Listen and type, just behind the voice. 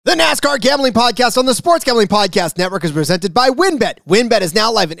NASCAR Gambling Podcast on the Sports Gambling Podcast Network is presented by WynnBET. WynnBET is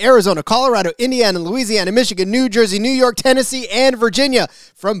now live in Arizona, Colorado, Indiana, Louisiana, Michigan, New Jersey, New York, Tennessee, and Virginia.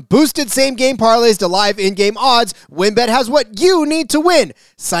 From boosted same-game parlays to live in-game odds, WynnBET has what you need to win.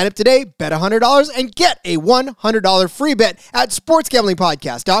 Sign up today, bet $100, and get a $100 free bet at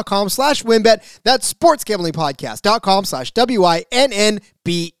sportsgamblingpodcast.com/WynnBET. That's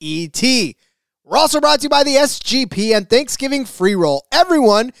sportsgamblingpodcast.com/WYNNBET. We're also brought to you by the SGPN Thanksgiving Free Roll.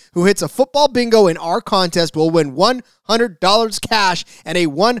 Everyone who hits a football bingo in our contest will win $100 cash and a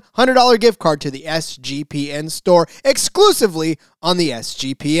 $100 gift card to the SGPN store exclusively on the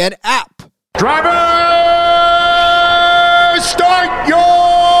SGPN app. Driver, start your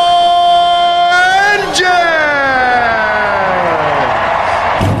engine!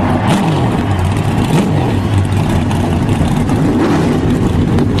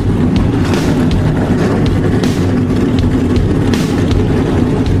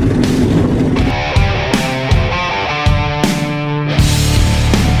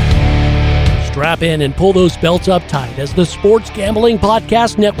 Strap in and pull those belts up tight as the Sports Gambling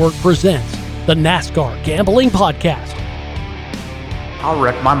Podcast Network presents the NASCAR Gambling Podcast. I'll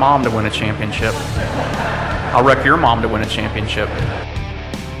wreck my mom to win a championship. I'll wreck your mom to win a championship.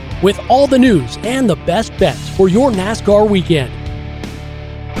 With all the news and the best bets for your NASCAR weekend.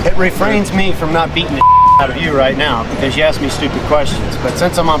 It refrains me from not beating the out of you right now because you ask me stupid questions. But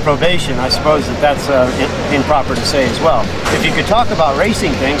since I'm on probation, I suppose that's improper to say as well. If you could talk about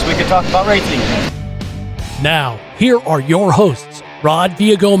racing things, we could talk about racing things. Now, here are your hosts, Rod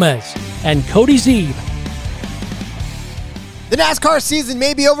Villagomez and Cody Zeeb. The NASCAR season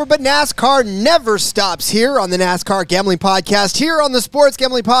may be over, but NASCAR never stops here on the NASCAR Gambling Podcast, here on the Sports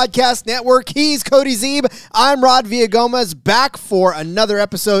Gambling Podcast Network. He's Cody Zeeb. I'm Rod Villagomez, back for another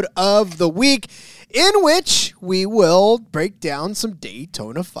episode of the week, in which we will break down some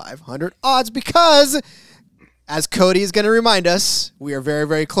Daytona 500 odds because, as Cody is going to remind us, we are very,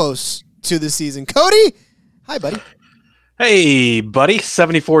 very close to the season. Cody, hi, buddy. Hey, buddy.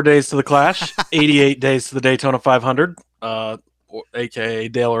 74 days to the Clash, 88 days to the Daytona 500, a.k.a.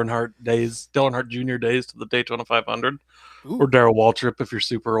 Dale Earnhardt Jr. days to the Daytona 500, Ooh. Or Darrell Waltrip if you're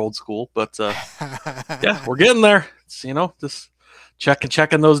super old school. But, yeah, we're getting there. It's, just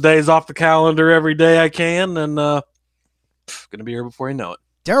checking those days off the calendar every day I can, and going to be here before you know it.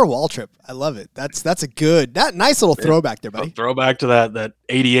 Darrell Waltrip, I love it. That's a good, nice little throwback there, buddy. Throwback to that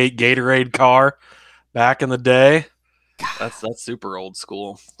 88 Gatorade car back in the day. That's super old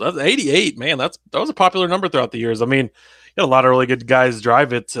school. That's 88, man. That was a popular number throughout the years. I mean, you had a lot of really good guys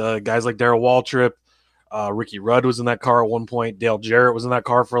drive it. Guys like Darrell Waltrip, Ricky Rudd was in that car at one point. Dale Jarrett was in that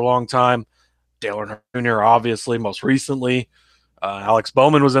car for a long time. Dale Earnhardt Jr. obviously most recently. Alex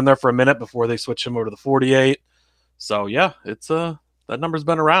Bowman was in there for a minute before they switched him over to the 48. So yeah, it's that number's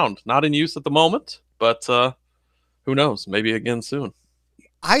been around. Not in use at the moment, but who knows? Maybe again soon.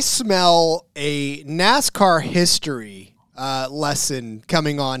 I smell a NASCAR history lesson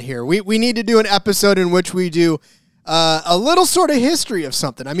coming on here. We need to do an episode in which we do a little sort of history of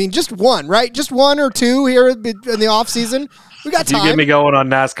something. I mean, just one, right? Just one or two here in the off season. We got time. You get me going on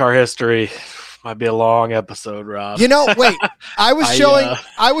NASCAR history. Might be a long episode, Rob. Wait. I was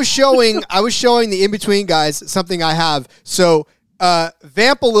showing the in-between guys something I have. So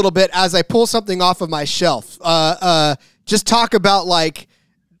vamp a little bit as I pull something off of my shelf. Just talk about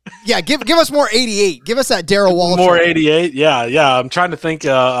give us more 88. Give us that Darrell Waltrip. More 88. Yeah. I'm trying to think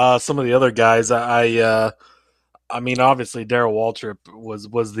some of the other guys. I mean, obviously Darrell Waltrip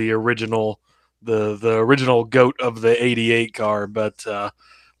was the original original GOAT of the 88 car, but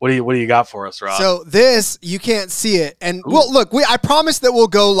what do you got for us, Rob? So this, you can't see it. And well, look, I promise that we'll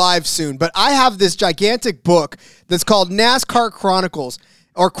go live soon, but I have this gigantic book that's called NASCAR Chronicles,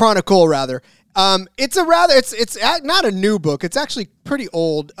 or Chronicle rather. It's not a new book. It's actually pretty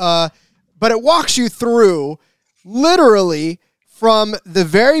old. But it walks you through literally from the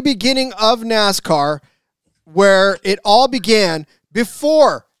very beginning of NASCAR, where it all began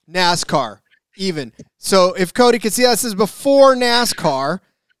before NASCAR even. So if Cody could see, this is before NASCAR.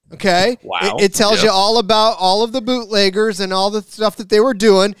 Okay. Wow. It tells you all about all of the bootleggers and all the stuff that they were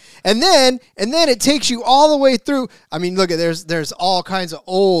doing. And then it takes you all the way through. I mean, look, there's all kinds of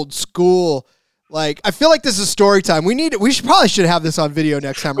old school. I feel like this is story time. We should have this on video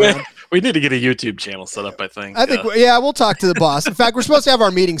next time around. We need to get a YouTube channel set up, I think. We'll talk to the boss. In fact, we're supposed to have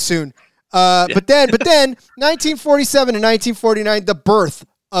our meeting soon. But then 1947 and 1949, the birth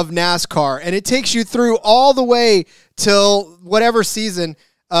of NASCAR. And it takes you through all the way till whatever season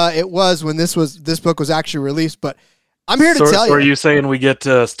it was when this book was actually released. But I'm here to tell you. So are you saying we get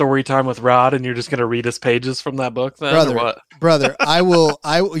story time with Rod, and you're just going to read us pages from that book, then, brother? Or what? Brother, I will.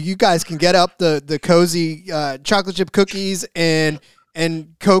 You guys can get up the cozy chocolate chip cookies and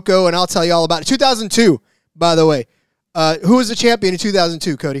cocoa, and I'll tell you all about it. 2002, by the way. Who was the champion in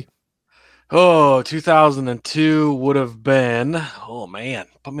 2002, Cody? Oh, 2002 would have been. Oh man,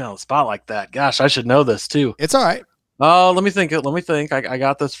 put me on the spot like that. Gosh, I should know this too. It's all right. Let me think. I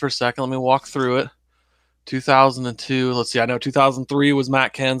got this for a second. Let me walk through it. 2002. Let's see. I know 2003 was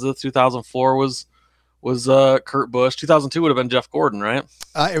Matt Kenseth. 2004 was Kurt Busch. 2002 would have been Jeff Gordon, right?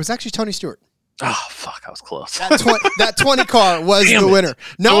 It was actually Tony Stewart. Oh fuck, I was close. That 20 car was the winner.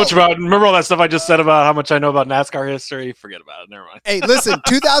 No, remember all that stuff I just said about how much I know about NASCAR history? Forget about it. Never mind. Hey, listen,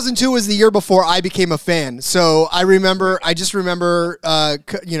 2002 was the year before I became a fan, so I just remember,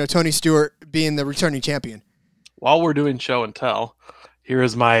 Tony Stewart being the returning champion. While we're doing show and tell, here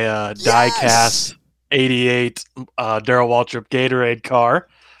is my die-cast 88 Darrell Waltrip Gatorade car.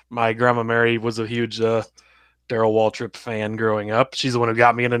 My grandma Mary was a huge Darrell Waltrip fan growing up. She's the one who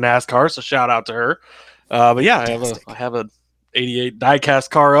got me into NASCAR, so shout out to her. But yeah, I have a 88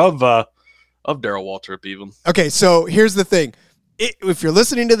 die-cast car of Darrell Waltrip even. Okay, so here's the thing. If you're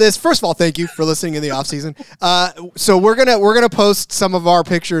listening to this, first of all, thank you for listening in the off season. So we're gonna post some of our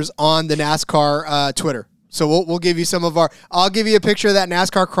pictures on the NASCAR Twitter. So we'll give you some of our. I'll give you a picture of that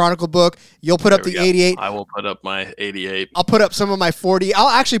NASCAR Chronicle book. You'll put up the 88. I will put up my 88. I'll put up some of my 40. I'll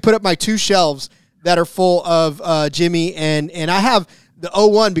actually put up my 2 shelves that are full of Jimmy and I have the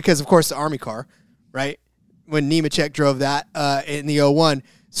 01 because of course the Army car, right? When Nemechek drove that in the 01.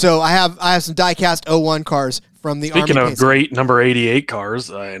 So I have some diecast 01 cars from the Army. Speaking of great number 88 cars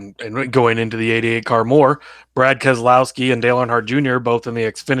and going into the 88 car more, Brad Keselowski and Dale Earnhardt Jr. both in the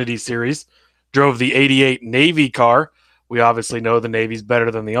Xfinity series drove the 88 Navy car. We obviously know the Navy's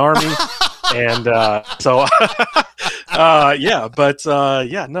better than the Army. And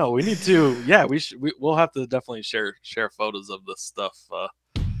we need to, we'll have to definitely share photos of this stuff.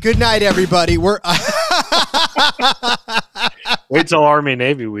 Good night, everybody. We're wait till Army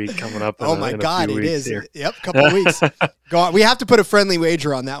Navy week coming up. Oh my God, it is. Here. Yep, couple of weeks. Go on. We have to put a friendly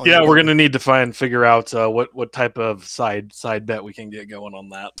wager on that one. Yeah, we're gonna need to figure out what type of side bet we can get going on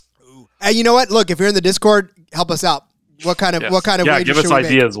that. Hey, you know what? Look, if you're in the Discord, help us out. What kind of wager give us should we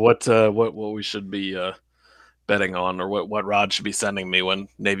ideas what we should be betting on, or what Rod should be sending me when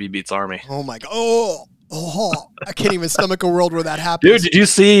Navy beats Army. Oh my God! Oh! I can't even stomach a world where that happens. Dude, did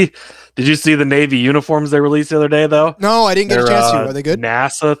you see the Navy uniforms they released the other day though? No, I didn't get a chance to. Are they good?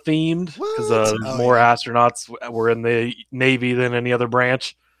 NASA themed because more astronauts were in the Navy than any other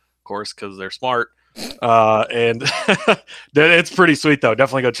branch, of course, because they're smart. And it's pretty sweet though.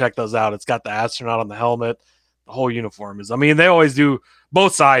 Definitely go check those out. It's got the astronaut on the helmet. The whole uniform is. I mean, they always do.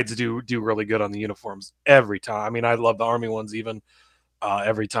 Both sides do really good on the uniforms every time. I mean, I love the Army ones even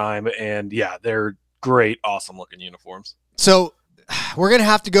every time. And yeah, they're great, awesome looking uniforms. So we're gonna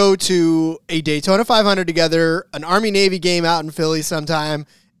have to go to a Daytona 500 together, an Army Navy game out in Philly sometime,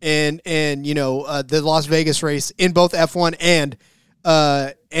 and the Las Vegas race in both F1 and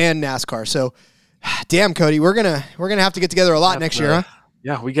NASCAR. So. Damn, Cody, we're gonna have to get together a lot next year, huh?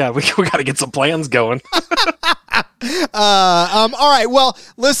 Yeah, we got to get some plans going. All right. Well,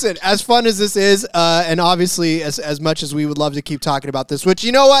 listen, as fun as this is, and obviously as much as we would love to keep talking about this, which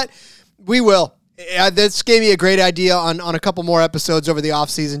you know what, we will. This gave me a great idea on a couple more episodes over the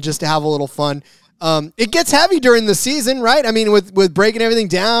off season just to have a little fun. It gets heavy during the season, right? I mean, with breaking everything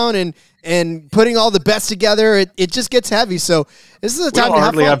down and putting all the bets together, it just gets heavy. So this is a time to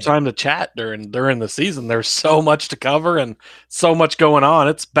hardly have time to chat during the season. There's so much to cover and so much going on.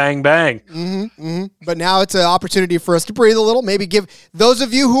 It's bang bang. Mm-hmm, mm-hmm. But now it's an opportunity for us to breathe a little. Maybe give those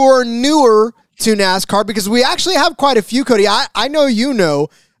of you who are newer to NASCAR, because we actually have quite a few, Cody. I know you know.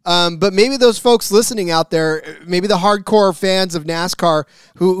 But maybe those folks listening out there, maybe the hardcore fans of NASCAR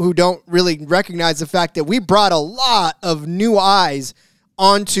who don't really recognize the fact that we brought a lot of new eyes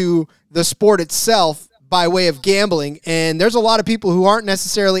onto the sport itself by way of gambling. And there's a lot of people who aren't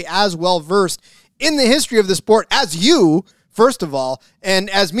necessarily as well versed in the history of the sport as you, first of all, and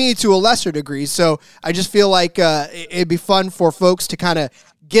as me to a lesser degree. So I just feel like it'd be fun for folks to kind of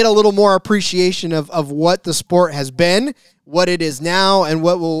get a little more appreciation of what the sport has been, what it is now, and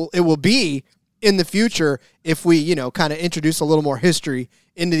what it will be in the future if we, kind of introduce a little more history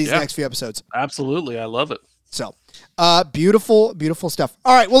into these next few episodes. Absolutely. I love it. So, beautiful, beautiful stuff.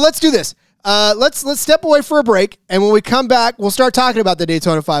 All right, well, let's do this. Let's step away for a break, and when we come back, we'll start talking about the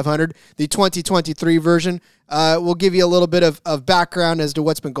Daytona 500, the 2023 version. We'll give you a little bit of background as to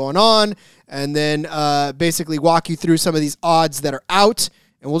what's been going on, and then basically walk you through some of these odds that are out,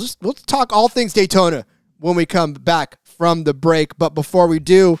 and we'll talk all things Daytona when we come back from the break. But before we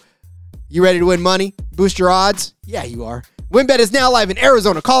do, you ready to win money? Boost your odds? Yeah, you are. WynnBET is now live in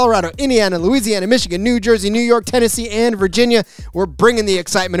Arizona, Colorado, Indiana, Louisiana, Michigan, New Jersey, New York, Tennessee, and Virginia. We're bringing the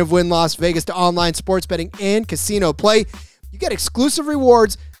excitement of Wynn Las Vegas to online sports betting and casino play. You get exclusive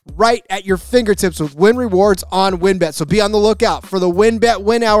rewards right at your fingertips with Wynn Rewards on WynnBET. So be on the lookout for the WynnBET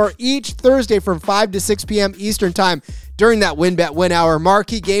Win Hour each Thursday from 5 to 6 p.m. Eastern Time. During that WynnBET Win Hour,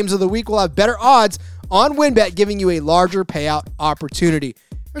 marquee games of the week will have better odds on WynnBET, giving you a larger payout opportunity.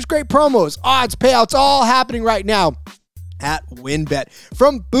 There's great promos, odds, payouts, all happening right now at WynnBET.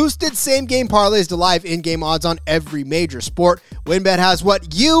 From boosted same-game parlays to live in-game odds on every major sport, WynnBET has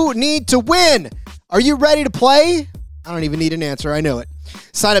what you need to win. Are you ready to play? I don't even need an answer. I know it.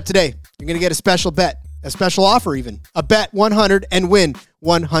 Sign up today. You're going to get a special bet, a special offer even. A bet 100 and win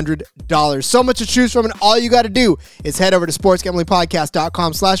 $100. So much to choose from, and all you got to do is head over to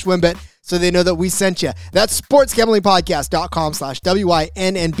sportsgamblingpodcast.com/WynnBET so they know that we sent you. That's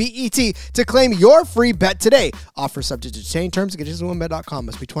sportsgamblingpodcast.com/WYNNBET to claim your free bet today. Offer subject to change. Terms and conditions at WynnBET.com.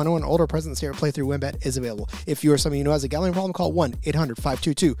 Must be 21 older. Present state or playthrough. WynnBET is available. If you or somebody you know has a gambling problem, call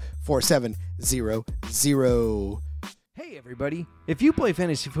 1-800-522-4700. Hey everybody, if you play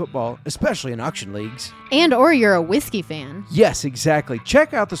fantasy football, especially in auction leagues, and or you're a whiskey fan. Yes, exactly.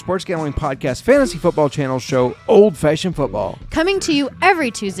 Check out the Sports Gambling Podcast Fantasy Football Channel show, Old Fashioned Football. Coming to you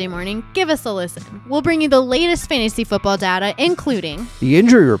every Tuesday morning, give us a listen. We'll bring you the latest fantasy football data, including the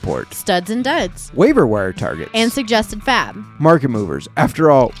injury report, studs and duds, waiver wire targets, and suggested fab. Market movers.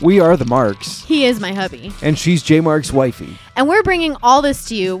 After all, we are the Marks. He is my hubby. And she's J Mark's wifey. And we're bringing all this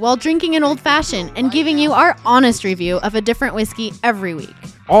to you while drinking an old fashioned and giving you our honest review of a different whiskey every week.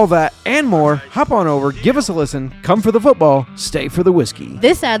 All that and more, hop on over, give us a listen, come for the football, stay for the whiskey.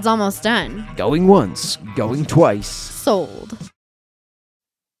 This ad's almost done. Going once, going twice. Sold.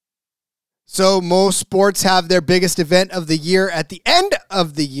 So most sports have their biggest event of the year at the end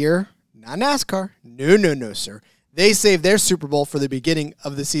of the year. Not NASCAR. No, sir. They save their Super Bowl for the beginning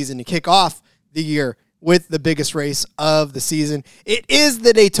of the season to kick off the year with the biggest race of the season. It is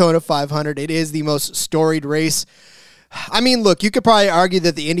the Daytona 500. It is the most storied race. I mean, look, you could probably argue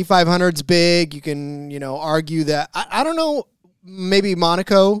that the Indy 500's big. You can, argue that, I don't know, maybe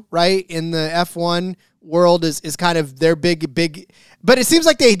Monaco, right, in the F1 world is kind of their big, but it seems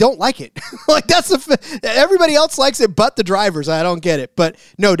like they don't like it. Like everybody else likes it but the drivers. I don't get it. But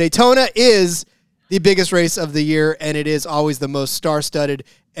no, Daytona is the biggest race of the year, and it is always the most star-studded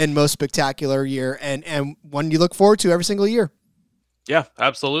and most spectacular year, and one you look forward to every single year. Yeah,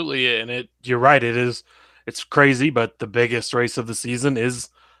 absolutely. And you're right, it's crazy, but the biggest race of the season is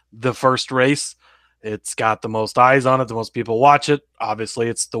the first race. It's got the most eyes on it, the most people watch it. Obviously,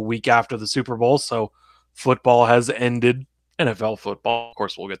 it's the week after the Super Bowl, so football has ended. NFL football, of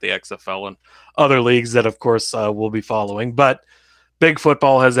course, we'll get the XFL and other leagues that, of course, we'll be following. But big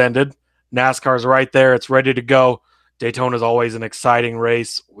football has ended. NASCAR's right there. It's ready to go. Daytona is always an exciting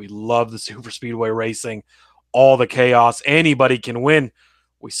race. We love the super speedway racing, all the chaos. Anybody can win.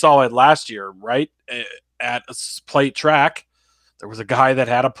 We saw it last year, right? At a plate track, there was a guy that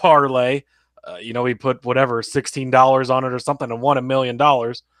had a parlay. He put $16 on it or something and won $1 million.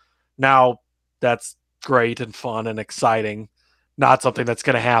 Now, that's great and fun and exciting. Not something that's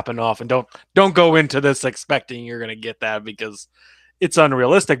going to happen often. Don't go into this expecting you're going to get that because it's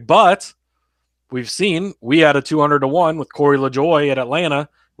unrealistic. But we had a 200-1 with Corey LaJoie at Atlanta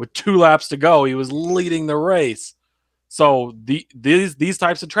with 2 laps to go. He was leading the race. So these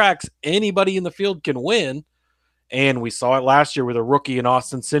types of tracks, anybody in the field can win. And we saw it last year with a rookie in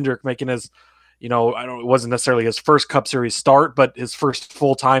Austin Cindric making his, it wasn't necessarily his first Cup Series start, but his first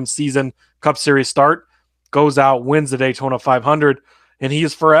full-time season Cup Series start, goes out, wins the Daytona 500, and he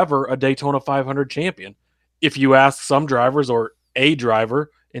is forever a Daytona 500 champion. If you ask some drivers or a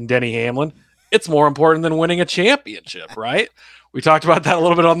driver in Denny Hamlin, it's more important than winning a championship, right? We talked about that a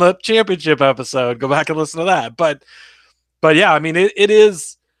little bit on the championship episode. Go back and listen to that. But yeah, I mean, it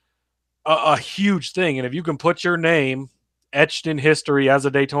is a huge thing. And if you can put your name etched in history as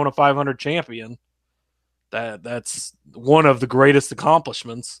a Daytona 500 champion, that's one of the greatest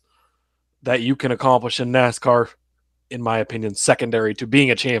accomplishments that you can accomplish in NASCAR, in my opinion, secondary to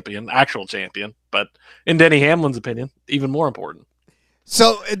being a champion, actual champion. But in Denny Hamlin's opinion, even more important.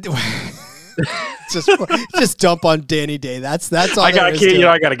 So just dump on Danny Day. That's all. I got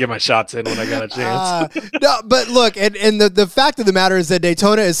to get my shots in when I got a chance. No, but look, and the fact of the matter is that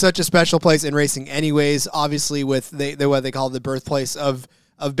Daytona is such a special place in racing, anyways. Obviously, with what they call the birthplace of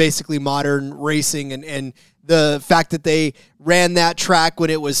basically modern racing, and the fact that they ran that track when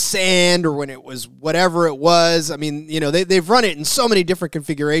it was sand or when it was whatever it was. I mean, they've run it in so many different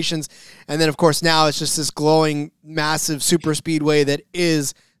configurations. And then, of course, now it's just this glowing, massive super speedway that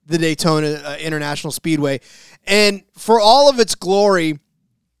is the Daytona International Speedway. And for all of its glory,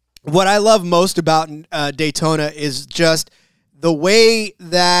 what I love most about Daytona is just the way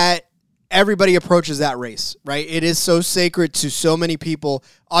that everybody approaches that race, right? It is so sacred to so many people.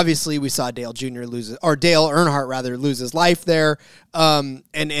 Obviously, we saw Dale Earnhardt lose his life there. And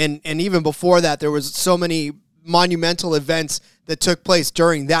even before that, there was so many monumental events that took place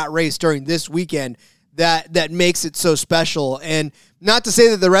during that race, during this weekend, that makes it so special. And not to say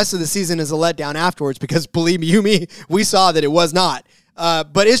that the rest of the season is a letdown afterwards, because believe me, we saw that it was not.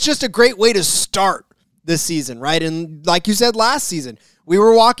 But it's just a great way to start this season, right? And like you said last season, we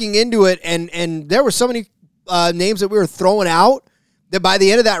were walking into it, and there were so many names that we were throwing out that by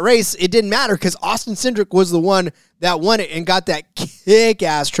the end of that race, it didn't matter because Austin Cindric was the one that won it and got that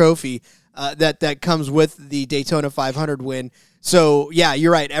kick-ass trophy that comes with the Daytona 500 win. So, yeah,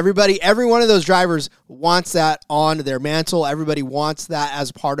 you're right. Every one of those drivers wants that on their mantle. Everybody wants that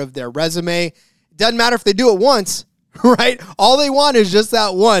as part of their resume. It doesn't matter if they do it once, right? All they want is just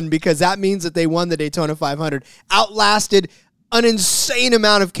that one, because that means that they won the Daytona 500, outlasted an insane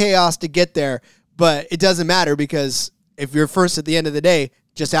amount of chaos to get there. But it doesn't matter, because if you're first at the end of the day,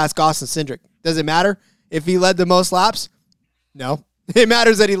 just ask Austin Cindric. Does it matter if he led the most laps? No. It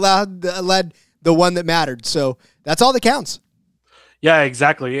matters that he led the one that mattered. So that's all that counts. Yeah,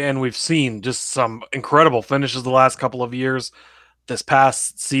 exactly. And we've seen just some incredible finishes the last couple of years. This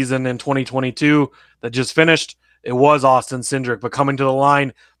past season in 2022 that just finished, it was Austin Cindric, but coming to the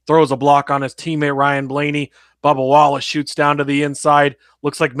line, throws a block on his teammate Ryan Blaney. Bubba Wallace shoots down to the inside.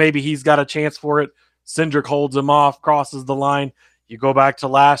 Looks like maybe he's got a chance for it. Cindric holds him off, crosses the line. You go back to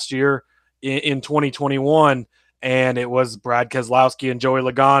last year in 2021, and it was Brad Keselowski and Joey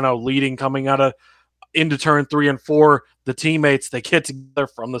Logano leading coming into turn 3 and 4. The teammates, they get together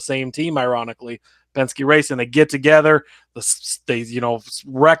from the same team, ironically, Penske Racing. They get together. They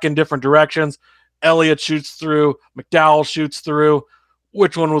wreck in different directions. Elliott shoots through. McDowell shoots through.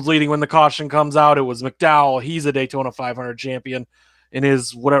 Which one was leading when the caution comes out? It was McDowell. He's a Daytona 500 champion. In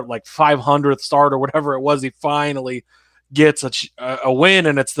his 500th start or whatever it was, he finally gets a win,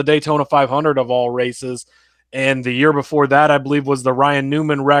 and it's the Daytona 500 of all races. And the year before that, I believe, was the Ryan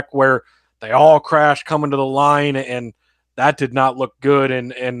Newman wreck where they all crashed coming to the line, and that did not look good.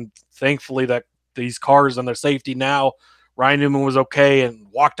 And thankfully that these cars and their safety now, Ryan Newman was okay and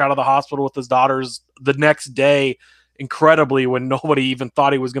walked out of the hospital with his daughters the next day, incredibly, when nobody even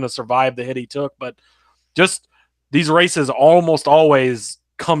thought he was going to survive the hit he took. But just these races almost always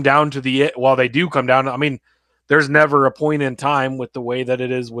come down to they do come down. I mean, there's never a point in time with the way that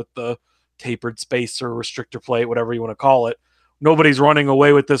it is with the tapered spacer, restrictor plate, whatever you want to call it. Nobody's running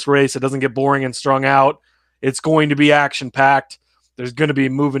away with this race. It doesn't get boring and strung out. It's going to be action-packed. There's going to be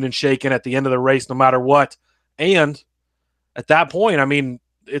moving and shaking at the end of the race no matter what. And at that point, I mean,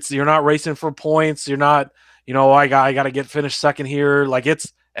 you're not racing for points. You're not, I got to get finished second here.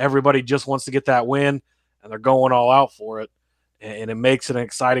 It's everybody just wants to get that win, and they're going all out for it. And it makes it an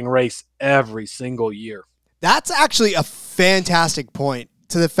exciting race every single year. That's actually a fantastic point,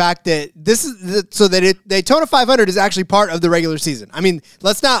 to the fact that Daytona 500 is actually part of the regular season. I mean,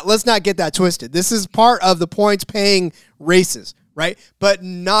 let's not get that twisted. This is part of the points paying races, right? But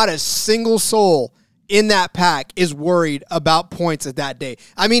not a single soul in that pack is worried about points at that day.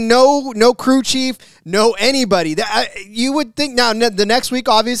 I mean, no crew chief, no anybody. You would think now the next week,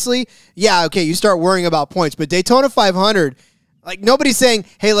 obviously, yeah, okay, you start worrying about points. But Daytona 500, nobody's saying,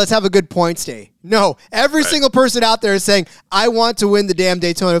 hey, let's have a good points day. No, every single person out there is saying, I want to win the damn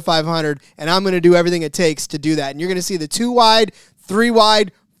Daytona 500, and I'm going to do everything it takes to do that. And you're going to see the 2 wide, 3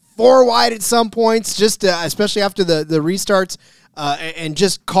 wide, 4 wide at some points, just especially after the restarts, and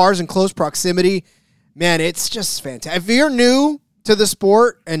just cars in close proximity. Man, it's just fantastic. If you're new to the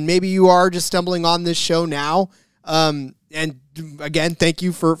sport, and maybe you are just stumbling on this show now, and again, thank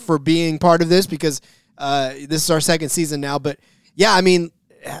you for being part of this, because this is our second season now. But yeah, I mean,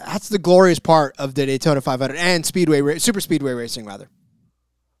 that's the glorious part of the Daytona 500 and super speedway racing, rather.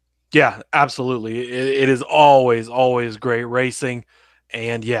 Yeah, absolutely. It is always great racing.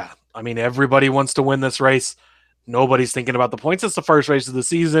 And yeah, I mean, everybody wants to win this race. Nobody's thinking about the points. It's the first race of the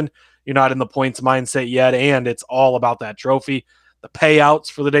season. You're not in the points mindset yet, and it's all about that trophy. The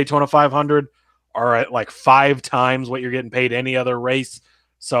payouts for the Daytona 500 are at 5 times what you're getting paid any other race.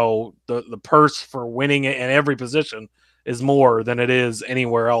 So the purse for winning it in every position is more than it is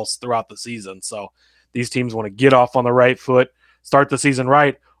anywhere else throughout the season. So these teams want to get off on the right foot, start the season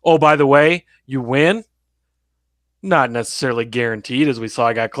right. Oh, by the way, you win, Not necessarily guaranteed, as we saw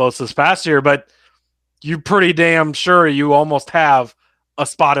I got close this past year, but you're pretty damn sure you almost have a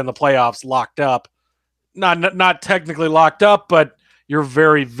spot in the playoffs locked up. Not technically locked up, but you're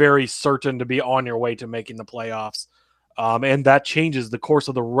very, very certain to be on your way to making the playoffs. And that changes the course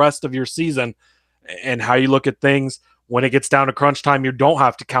of the rest of your season and how you look at things. When it gets down to crunch time, you don't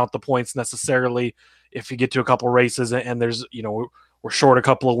have to count the points necessarily. If you get to a couple races and there's, we're short a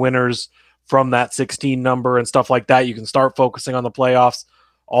couple of winners from that 16 number and stuff like that, you can start focusing on the playoffs,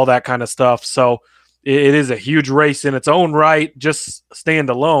 all that kind of stuff. So it is a huge race in its own right, just stand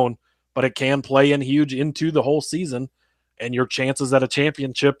alone, but it can play in huge into the whole season and your chances at a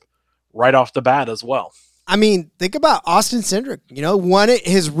championship right off the bat as well. I mean, think about Austin Cindric, won it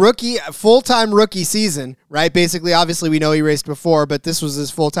his full-time rookie season, right? Basically, obviously, we know he raced before, but this was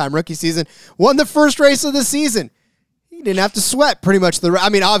his full-time rookie season. Won the first race of the season. He didn't have to sweat pretty much.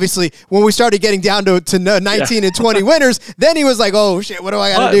 Obviously, when we started getting down to 19 and 20 winners, then he was like, oh, shit, what do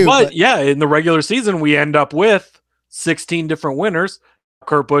I got to do? But, yeah, in the regular season, we end up with 16 different winners.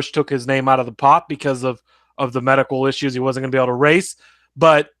 Kurt Busch took his name out of the pot because of the medical issues. He wasn't going to be able to race.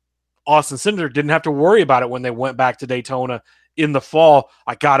 But Austin Cindric didn't have to worry about it when they went back to Daytona in the fall.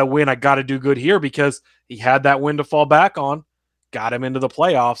 I got to win. I got to do good here because he had that win to fall back on, got him into the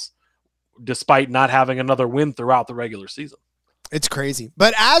playoffs, despite not having another win throughout the regular season. It's crazy.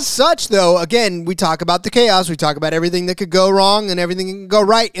 But as such, though, again, we talk about the chaos. We talk about everything that could go wrong and everything that can go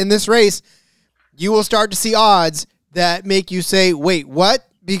right in this race. You will start to see odds that make you say, wait, what?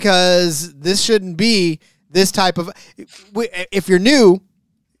 Because this shouldn't be this type of... If you're new,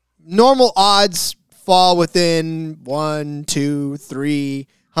 normal odds fall within 1, 2,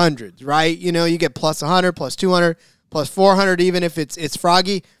 300, right? You get plus 100, plus 200, plus 400, even if it's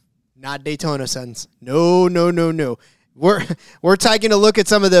froggy. Not Daytona, sons. No. We're taking a look at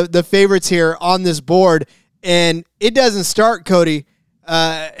some of the favorites here on this board, and it doesn't start, Cody,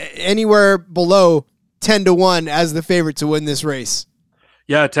 anywhere below 10-1 as the favorite to win this race.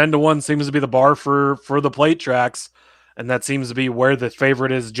 Yeah, 10-1 seems to be the bar for the plate tracks, and that seems to be where the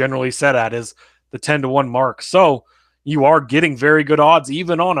favorite is generally set at, is the 10-1 mark. So you are getting very good odds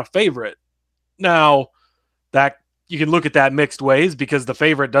even on a favorite. Now, that you can look at that mixed ways because the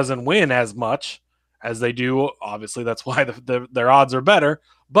favorite doesn't win as much as they do. Obviously, that's why their odds are better.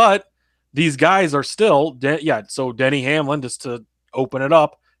 But these guys are still, so Denny Hamlin, just to open it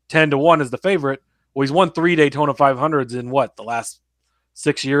up, 10-1 is the favorite. Well, he's won 3 Daytona 500s in the last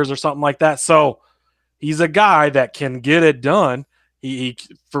 6 years or something like that. So he's a guy that can get it done. He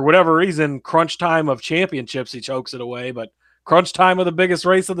for whatever reason, crunch time of championships, he chokes it away, but crunch time of the biggest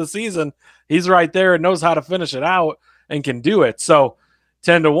race of the season, he's right there and knows how to finish it out and can do it. So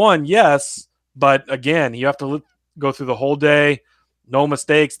 10-1, yes, but again, you have to go through the whole day, no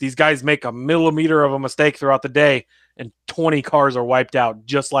mistakes. These guys make a millimeter of a mistake throughout the day, and 20 cars are wiped out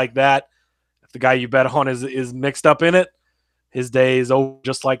just like that. If the guy you bet on is mixed up in it, his day is over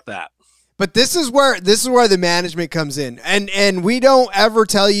just like that. But this is where the management comes in. And we don't ever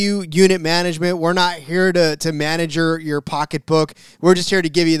tell you unit management. We're not here to manage your pocketbook. We're just here to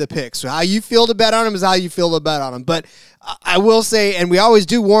give you the picks. So how you feel to bet on them is how you feel to bet on them. But I will say, and we always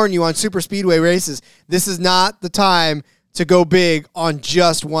do warn you on super speedway races, this is not the time to go big on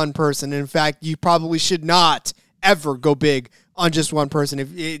just one person. In fact, you probably should not ever go big on just one person.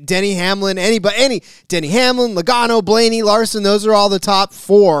 If Denny Hamlin, Denny Hamlin, Logano, Blaney, Larson, those are all the top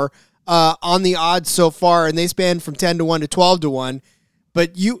 4 on the odds so far, and they span from 10-1 to 12-1.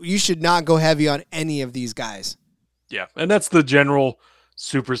 But you should not go heavy on any of these guys. Yeah, and that's the general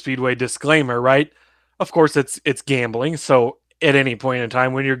super speedway disclaimer, right? Of course, it's gambling. So at any point in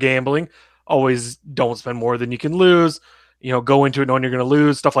time when you're gambling, always don't spend more than you can lose. Go into it knowing you're going to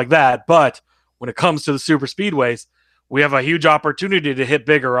lose, stuff like that. But when it comes to the super speedways, we have a huge opportunity to hit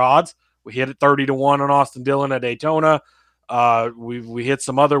bigger odds. We hit it 30-1 on Austin Dillon at Daytona. We hit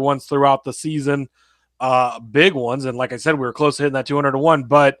some other ones throughout the season, big ones. And like I said, we were close to hitting that 200-1,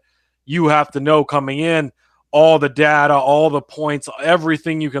 but you have to know coming in all the data, all the points,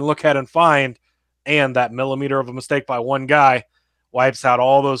 everything you can look at and find. And that millimeter of a mistake by one guy wipes out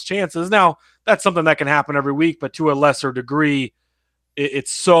all those chances. Now, that's something that can happen every week, but to a lesser degree,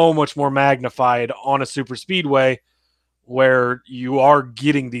 it's so much more magnified on a super speedway where you are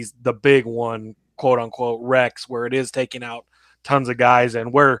getting the big one, quote unquote, wrecks, where it is taking out tons of guys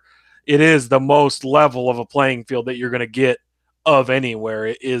and where it is the most level of a playing field that you're going to get of anywhere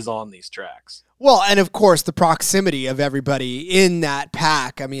it is on these tracks. Well, and of course, the proximity of everybody in that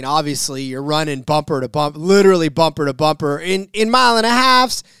pack. I mean, obviously, you're running bumper to bumper, literally bumper to bumper. In mile and a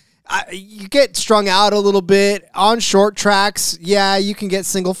halves, you get strung out a little bit. On short tracks, yeah, you can get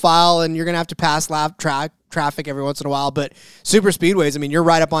single file, and you're going to have to pass lap track traffic every once in a while, but super speedways, I mean, you're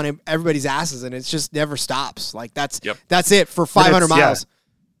right up on everybody's asses, and it just never stops. Like that's it for 500 miles.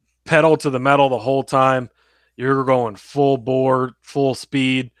 Yeah, pedal to the metal the whole time. You're going full bore, full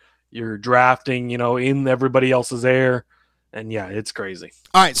speed. You're drafting, in everybody else's air. And yeah, it's crazy.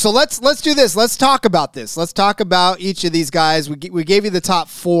 All right, so let's do this. Let's talk about this. Let's talk about each of these guys. We gave you the top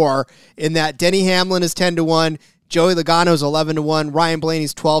 4 in that. Denny Hamlin is 10-1. Joey Logano is 11-1. Ryan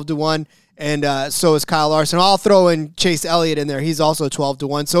Blaney's 12-1. And so is Kyle Larson. I'll throw in Chase Elliott in there. He's also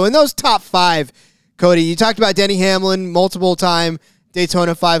 12-1. So in those top 5, Cody, you talked about Denny Hamlin, multiple-time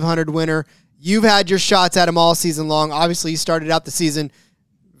Daytona 500 winner. You've had your shots at him all season long. Obviously, you started out the season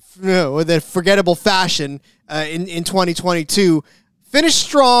with a forgettable fashion in 2022. Finished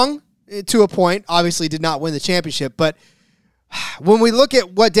strong to a point. Obviously did not win the championship. But when we look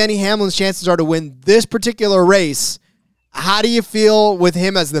at what Denny Hamlin's chances are to win this particular race, how do you feel with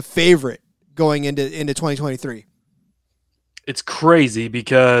him as the favorite going into 2023? It's crazy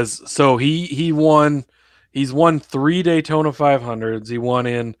because he's won 3 Daytona 500s. He won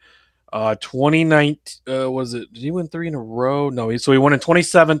in 2019, did he win 3 in a row? No, he won in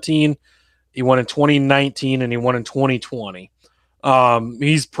 2017, he won in 2019, and he won in 2020.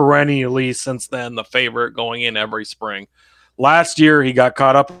 He's perennially since then the favorite going in every spring. Last year, he got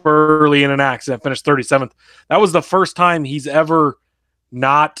caught up early in an accident, finished 37th. That was the first time he's ever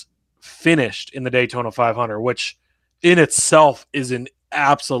not finished in the Daytona 500, which in itself is an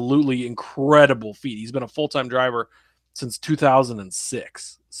absolutely incredible feat. He's been a full-time driver since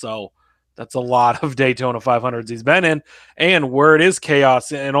 2006. So that's a lot of Daytona 500s he's been in. And where it is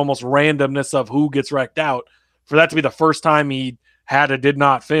chaos and almost randomness of who gets wrecked out, for that to be the first time he did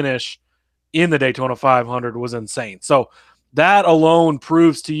not finish in the Daytona 500 was insane. So that alone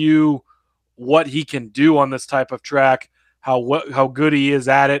proves to you what he can do on this type of track, how good he is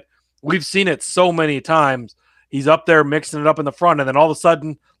at it. We've seen it so many times. He's up there mixing it up in the front, and then all of a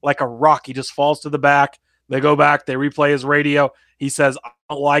sudden, like a rock, he just falls to the back. They go back, they replay his radio. He says, I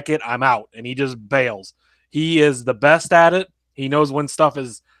don't like it, I'm out, and he just bails. He is the best at it. He knows when stuff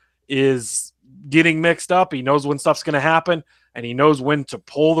is getting mixed up. He knows when stuff's going to happen, and he knows when to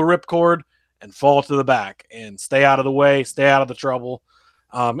pull the ripcord and fall to the back and stay out of the way, stay out of the trouble.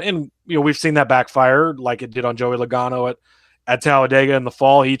 And we've seen that backfire like it did on Joey Logano at Talladega in the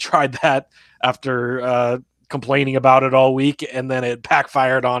fall. He tried that after complaining about it all week, and then it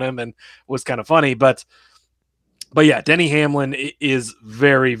backfired on him and was kind of funny. But yeah, Denny Hamlin is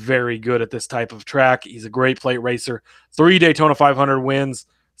very, very good at this type of track. He's a great plate racer. 3 Daytona 500 wins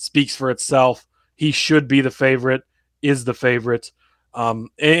speaks for itself. He should be the favorite, is the favorite. And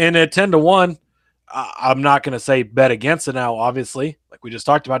at 10-1, I'm not going to say bet against it now, obviously. Like we just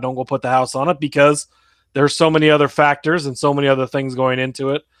talked about, don't go put the house on it because there's so many other factors and so many other things going into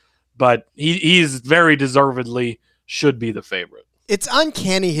it. But he's very deservedly should be the favorite. It's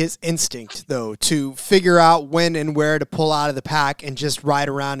uncanny, his instinct, though, to figure out when and where to pull out of the pack and just ride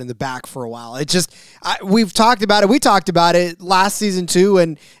around in the back for a while. It just, we've talked about it. We talked about it last season, too.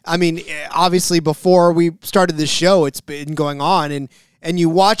 And, I mean, obviously, before we started this show, it's been going on. And you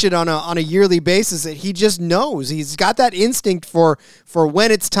watch it on a yearly basis, that he just knows. He's got that instinct for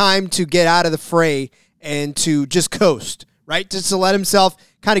when it's time to get out of the fray and to just coast, right? Just to let himself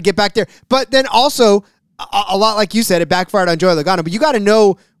kind of get back there. But then also, a lot like you said, it backfired on Joey Logano, but you got to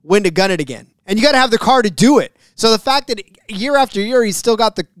know when to gun it again. And you got to have the car to do it. So the fact that year after year, he's still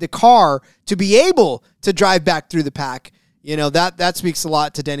got the car to be able to drive back through the pack, that speaks a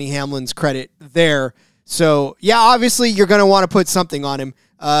lot to Denny Hamlin's credit there. So, yeah, obviously you're going to want to put something on him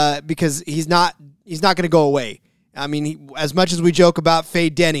because he's not going to go away. I mean, as much as we joke about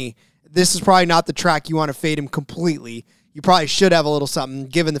fade Denny, this is probably not the track you want to fade him completely. You probably should have a little something,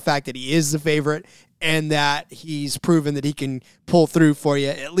 given the fact that he is the favorite and that he's proven that he can pull through for you,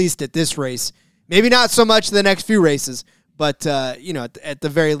 at least at this race. Maybe not so much the next few races, but, at the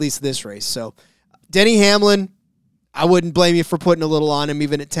very least this race. So, Denny Hamlin, I wouldn't blame you for putting a little on him,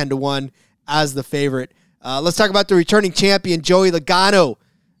 even at 10-1 as the favorite. Let's talk about the returning champion, Joey Logano,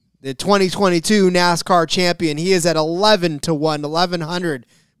 the 2022 NASCAR champion. He is at 11-1, 1,100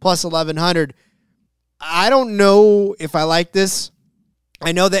 plus 1,100. I don't know if I like this.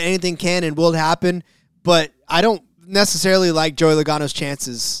 I know that anything can and will happen, but I don't necessarily like Joey Logano's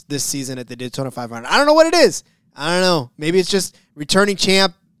chances this season at the Daytona 500. I don't know what it is. I don't know. Maybe it's just returning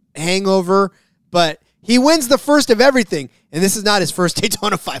champ hangover, but he wins the first of everything, and this is not his first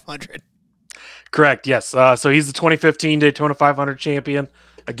Daytona 500. Correct, yes. So he's the 2015 Daytona 500 champion.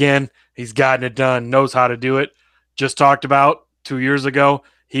 Again, he's gotten it done, knows how to do it. Just talked about 2 years ago,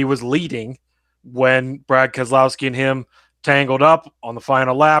 he was leading when Brad Keselowski and him tangled up on the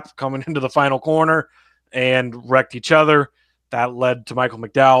final lap, coming into the final corner, and wrecked each other. That led to Michael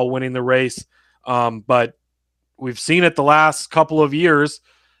McDowell winning the race. But we've seen it the last couple of years.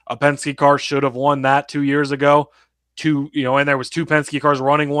 A Penske car should have won that 2 years ago. And there was 2 Penske cars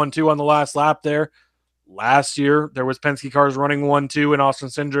running 1-2 on the last lap there. Last year, there was Penske cars running 1-2 in Austin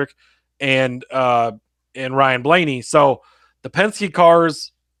Cindric and Ryan Blaney. So the Penske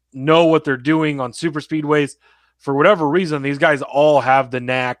cars know what they're doing on super speedways. For whatever reason, these guys all have the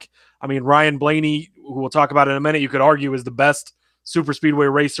knack. I mean, Ryan Blaney, who we'll talk about in a minute, you could argue is the best super speedway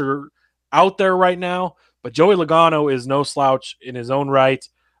racer out there right now. But Joey Logano is no slouch in his own right.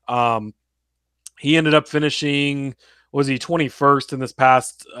 He ended up finishing, was he 21st in this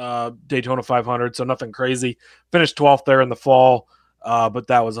past Daytona 500, so nothing crazy. Finished 12th there in the fall, but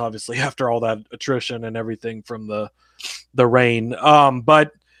that was obviously after all that attrition and everything from the rain.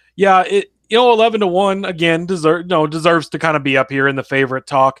 But yeah, 11-1 again deserves to kind of be up here in the favorite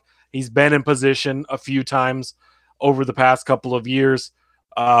talk. He's been in position a few times over the past couple of years.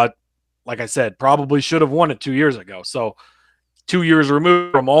 Like I said, probably should have won it 2 years ago. So 2 years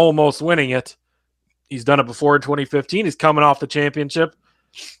removed from almost winning it. He's done it before in 2015. He's coming off the championship.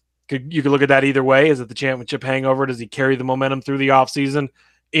 You could look at that either way. Is it the championship hangover? Does he carry the momentum through the offseason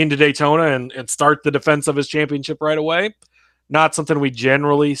into Daytona and start the defense of his championship right away? Not something we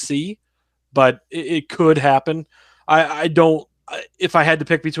generally see, but it could happen. I don't. If I had to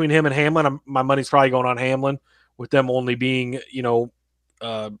pick between him and Hamlin, my money's probably going on Hamlin, with them only being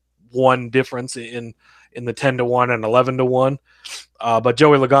one difference in the 10-1 and 11-1. But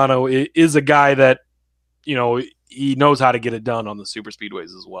Joey Logano is a guy that he knows how to get it done on the super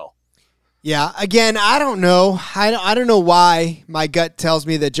speedways as well. Yeah, again, I don't know. I don't know why my gut tells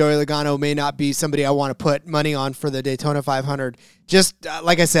me that Joey Logano may not be somebody I want to put money on for the Daytona 500. Just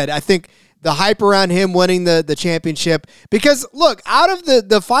like I said, I think the hype around him winning the championship, because look, out of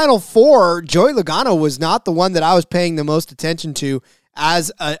the final 4, Joey Logano was not the one that I was paying the most attention to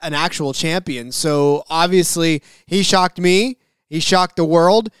as an actual champion. So obviously he shocked me. He shocked the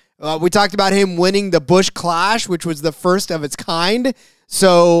world. We talked about him winning the Busch Clash, which was the first of its kind.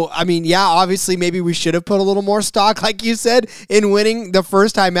 So, I mean, yeah, obviously maybe we should have put a little more stock, like you said, in winning the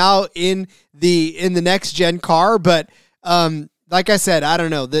first time out in the next gen car. But like I said, I don't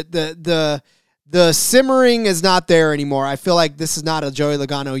know. The simmering is not there anymore. I feel like this is not a Joey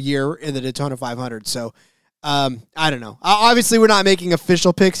Logano year in the Daytona 500. So I don't know. Obviously, we're not making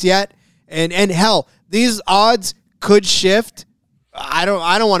official picks yet. And hell, these odds could shift. I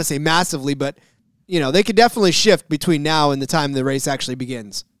don't want to say massively, but they could definitely shift between now and the time the race actually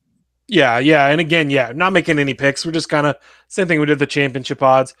begins. Yeah. And again, not making any picks. We're just kind of same thing we did the championship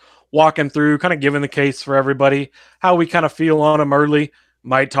odds, walking through, kind of giving the case for everybody, how we kind of feel on them early.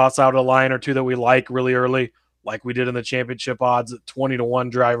 Might toss out a line or two that we like really early, like we did in the championship odds at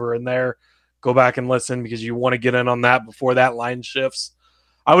 20-1 driver in there. Go back and listen because you want to get in on that before that line shifts.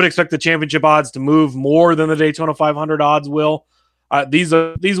 I would expect the championship odds to move more than the Daytona 500 odds will. These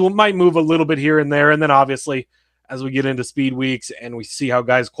might move a little bit here and there, and then obviously as we get into speed weeks and we see how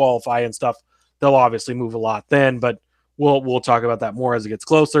guys qualify and stuff, they'll obviously move a lot then. But we'll talk about that more as it gets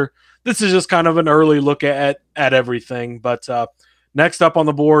closer. This is just kind of an early look at everything. But next up on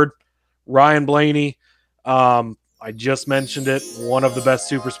the board, Ryan Blaney. I just mentioned it. One of the best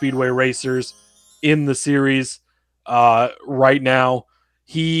super speedway racers in the series right now.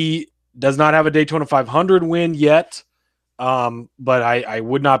 He does not have a Daytona 500 win yet. But I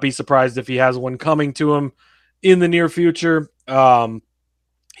would not be surprised if he has one coming to him in the near future.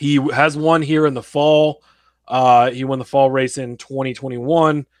 He has won here in the fall. He won the fall race in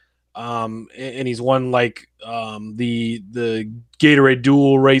 2021. And he's won like the Gatorade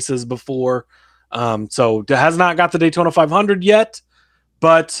Dual races before. So has not got the Daytona 500 yet,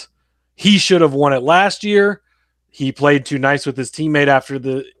 but he should have won it last year. He played too nice with his teammate after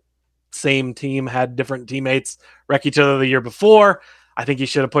the same team had different teammates wreck each other the year before. I think he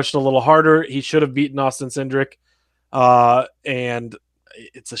should have pushed a little harder. He should have beaten Austin Cindric. And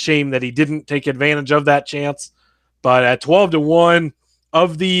it's a shame that he didn't take advantage of that chance. But at 12-1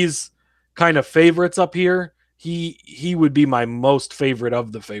 of these kind of favorites up here, he would be my most favorite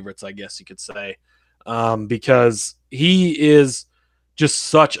of the favorites, I guess you could say, because he is just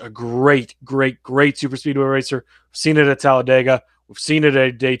such a great super speedway racer. We've seen it at Talladega. We've seen it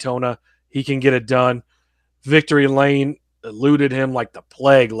at Daytona. He can get it done. Victory lane eluded him like the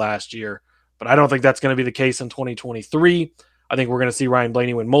plague last year, but I don't think that's going to be the case in 2023. I think we're going to see Ryan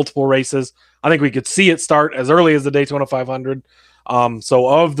Blaney win multiple races. I think we could see it start as early as the Daytona 500. So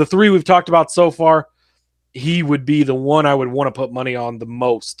of the 3 we've talked about so far, he would be the one I would want to put money on the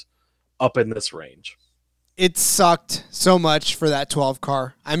most up in this range. it sucked so much for that 12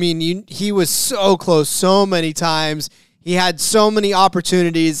 car. I mean, he was so close so many times. He had so many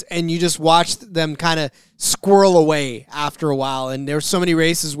opportunities, and you just watched them kind of squirrel away after a while. And there were so many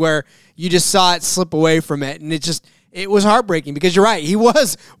races where you just saw it slip away from it, and it was heartbreaking because you're right. He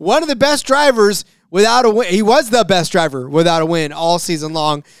was one of the best drivers without a win. He was the best driver without a win all season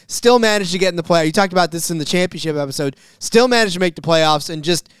long. Still managed to get in the playoffs. You talked about this in the championship episode. Still managed to make the playoffs, and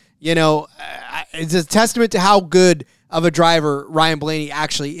just, it's a testament to how good of a driver Ryan Blaney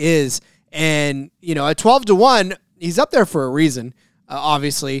actually is. And, at 12-1, he's up there for a reason.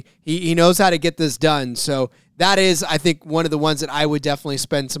 Obviously, he knows how to get this done. So that is, I think, one of the ones that I would definitely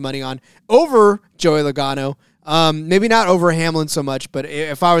spend some money on over Joey Logano. Maybe not over Hamlin so much, but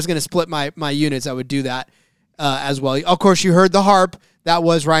if I was going to split my units, I would do that as well. Of course, you heard the harp. That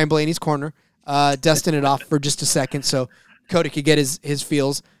was Ryan Blaney's corner. Dusting it off for just a second so Cody could get his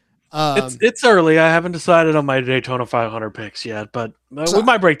feels. It's early. I haven't decided on my Daytona 500 picks yet, but we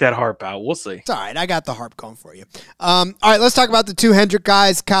might break that harp out. We'll see. It's all right. I got the harp going for you. All right, let's talk about the two Hendrick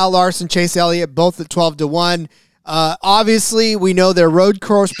guys, Kyle Larson, Chase Elliott, both at 12-1. Obviously, we know their road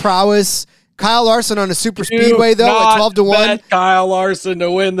course prowess. Kyle Larson on a super speedway, though, at 12-1. Bet Kyle Larson to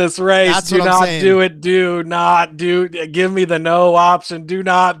win this race. That's do what I'm not saying. do it. Do not do. Give me the no option. Do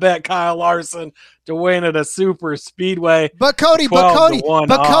not bet Kyle Larson to win at a super speedway. But Cody,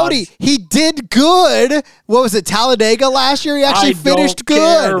 he did good. What was it, Talladega last year? He actually finished good.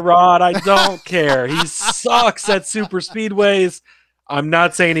 I don't care, Rod. I don't care. He sucks at super speedways. I'm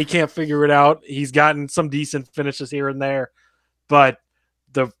not saying he can't figure it out. He's gotten some decent finishes here and there, but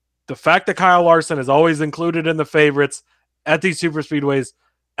the fact that Kyle Larson is always included in the favorites at these super speedways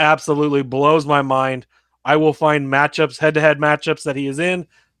absolutely blows my mind. I will find matchups, head-to-head matchups that he is in.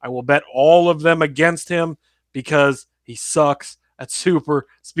 I will bet all of them against him because he sucks at super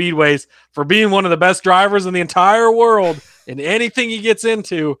speedways. For being one of the best drivers in the entire world, in anything he gets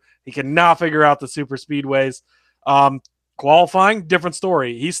into, he cannot figure out the super speedways. Qualifying, different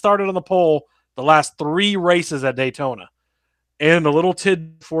story. He started on the pole the last 3 races at Daytona. And a little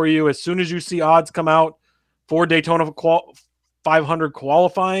tidbit for you, as soon as you see odds come out for Daytona 500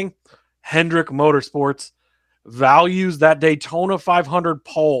 qualifying, Hendrick Motorsports values that Daytona 500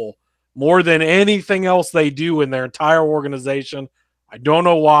 pole more than anything else they do in their entire organization. I don't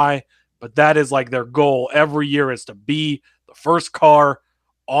know why, but that is like their goal every year, is to be the first car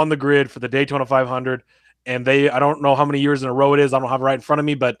on the grid for the Daytona 500. And I don't know how many years in a row it is. I don't have it right in front of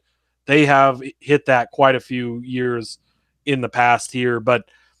me, but they have hit that quite a few years in the past here. But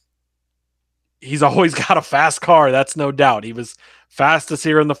he's always got a fast car, that's no doubt. He was fastest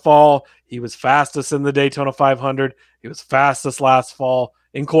here in the fall. He was fastest in the Daytona 500. He was fastest last fall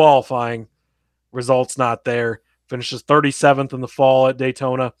in qualifying. Results not there. Finishes 37th in the fall at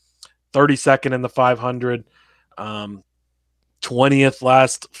Daytona, 32nd in the 500, 20th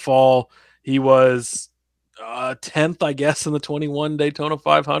last fall. He was 10th, I guess, in the 21 Daytona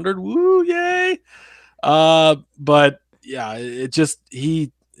 500. Woo, yay! But yeah, it just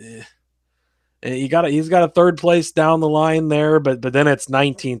he's got a third place down the line there, but then it's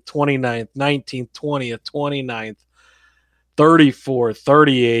 19th, 29th, 19th, 20th, 29th, 34th,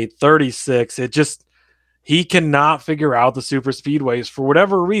 38th, 36th. It just, he cannot figure out the super speedways for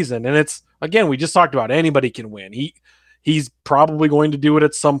whatever reason. And it's, again, we just talked about anybody can win. He's probably going to do it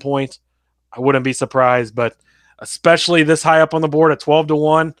at some point. I wouldn't be surprised, but especially this high up on the board at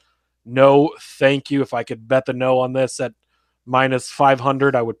 12-1. No, thank you. If I could bet the no on this at minus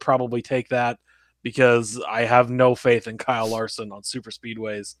 500, I would probably take that, because I have no faith in Kyle Larson on super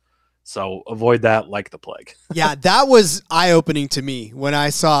speedways. So avoid that like the plague. Yeah, that was eye-opening to me when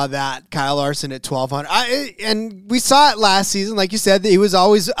I saw that Kyle Larson at 1,200. And we saw it last season, like you said, that he was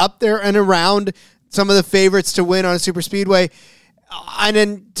always up there and around some of the favorites to win on a super speedway. And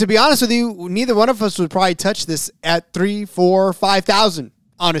then, to be honest with you, neither one of us would probably touch this at 3,000, 4,000, 5,000,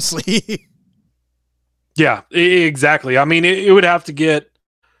 honestly. Yeah, exactly. I mean, it would have to get,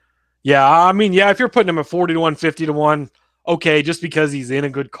 if you're putting him at 40-1, 50-1, okay, just because he's in a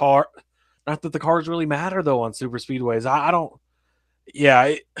good car. Not that the cars really matter, though, on super speedways.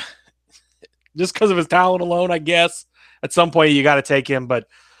 Just because of his talent alone, I guess. At some point, you got to take him. But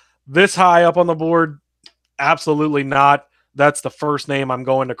this high up on the board, absolutely not. That's the first name I'm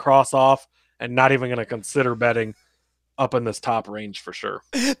going to cross off and not even going to consider betting up in this top range for sure.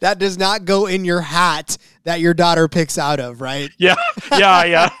 That does not go in your hat that your daughter picks out of, right? Yeah.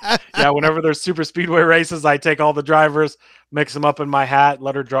 Whenever there's super speedway races, I take all the drivers, mix them up in my hat,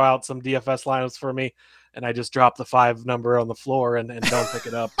 let her draw out some DFS lineups for me, and I just drop the 5 number on the floor and don't pick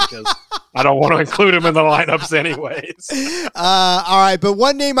it up because I don't want to include him in the lineups anyways. All right, but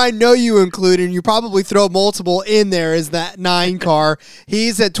one name I know you include, and you probably throw multiple in there, is that 9 car.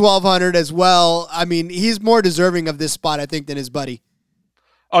 He's at 1,200 as well. I mean, he's more deserving of this spot, I think, than his buddy.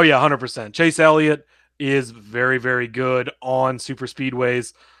 Oh, yeah, 100%. Chase Elliott is very, very good on super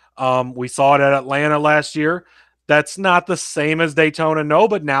speedways. We saw it at Atlanta last year. That's not the same as Daytona, no,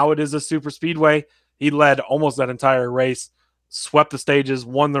 but now it is a super speedway. He led almost that entire race, swept the stages,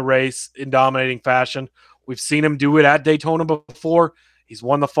 won the race in dominating fashion. We've seen him do it at Daytona before. He's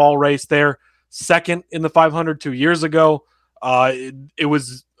won the fall race there, second in the 500 2 years ago. It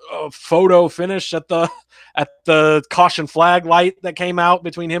was a photo finish at the caution flag light that came out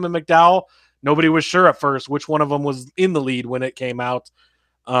between him and McDowell. Nobody was sure at first which one of them was in the lead when it came out.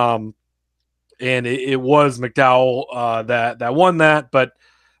 And it was McDowell that won that, but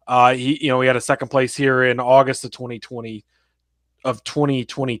he had a second place here in August of 2020. Of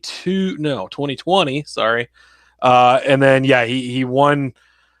 2020, sorry. And then, he won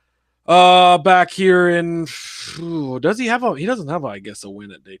back here in, he doesn't have, I guess, a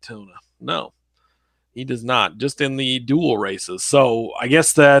win at Daytona. No, he does not, just in the dual races. So I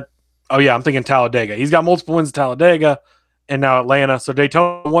guess that, I'm thinking Talladega. He's got multiple wins at Talladega and now Atlanta. So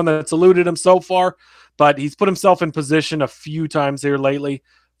Daytona, one that's eluded him so far, but he's put himself in position a few times here lately.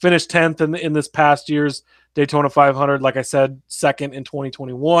 Finished 10th in this past year's Daytona 500, like I said, second in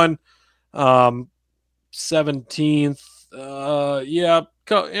 2021, 17th, in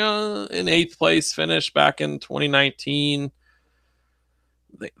 8th place finish back in 2019.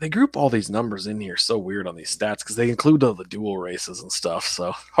 They group all these numbers in here so weird on these stats because they include all the dual races and stuff,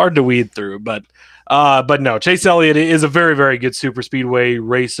 so hard to weed through. But no, Chase Elliott is a very, very good super speedway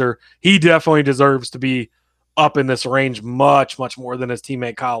racer. He definitely deserves to be up in this range much, much more than his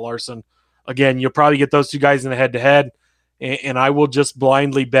teammate Kyle Larson. Again, you'll probably get those two guys in a head-to-head, and I will just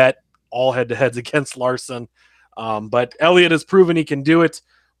blindly bet all head-to-heads against Larson. But Elliott has proven he can do it.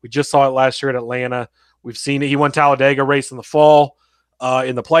 We just saw it last year at Atlanta. We've seen it. He won Talladega race in the fall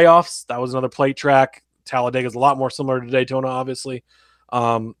in the playoffs. That was another plate track. Talladega is a lot more similar to Daytona, obviously.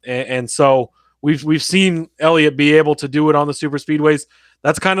 And so we've seen Elliott be able to do it on the super speedways.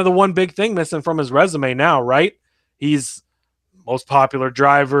 That's kind of the one big thing missing from his resume now, right? He's most popular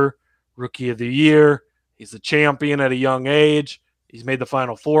driver, rookie of the year. He's a champion at a young age. He's made the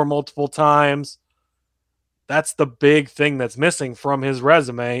Final Four multiple times. That's the big thing that's missing from his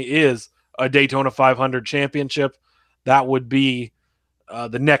resume is a Daytona 500 championship. That would be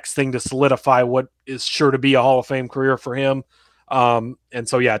the next thing to solidify what is sure to be a Hall of Fame career for him. And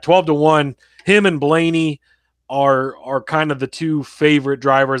so, 12-1, him and Blaney are kind of the two favorite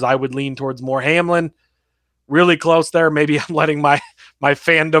drivers. I would lean towards more Hamlin. Really close there. Maybe I'm letting my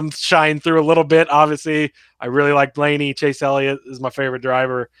fandom shine through a little bit. Obviously, I really like Blaney. Chase Elliott is my favorite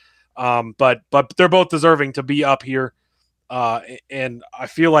driver. But they're both deserving to be up here. And I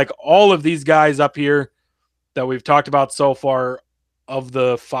feel like all of these guys up here that we've talked about so far, of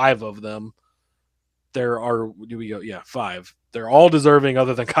the 5 of them, five. They're all deserving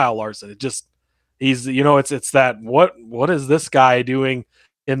other than Kyle Larson. He's it's that what is this guy doing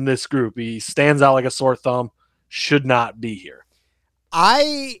in this group? He stands out like a sore thumb. Should not be here.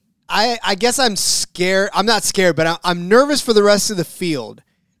 I guess I'm scared. I'm not scared, but I'm nervous for the rest of the field.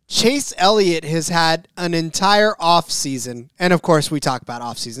 Chase Elliott has had an entire off season, and of course we talk about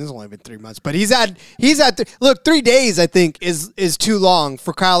off season. It's only been 3 months, but he's had 3 days. I think is too long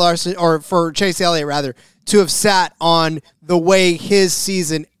for Kyle Larson, or for Chase Elliott rather, to have sat on the way his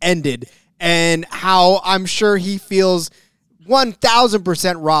season ended, and how I'm sure he feels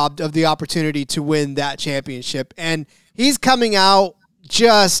 1,000% robbed of the opportunity to win that championship, and he's coming out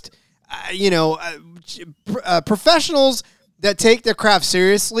just professionals that take their craft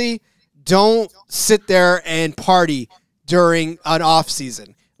seriously don't sit there and party during an off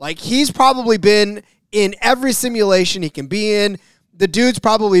season. Like, he's probably been in every simulation he can be in. The dude's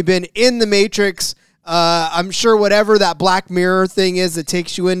probably been in the Matrix. I'm sure whatever that Black Mirror thing is that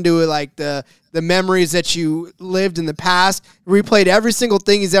takes you into like the memories that you lived in the past, replayed every single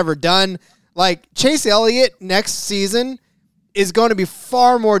thing he's ever done. Like, Chase Elliott next season is going to be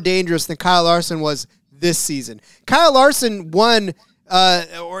far more dangerous than Kyle Larson was this season. Kyle Larson won, I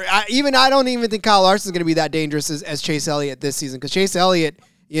don't even think Kyle Larson is going to be that dangerous as Chase Elliott this season, because Chase Elliott,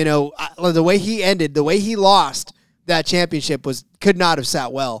 the way he ended, the way he lost that championship could not have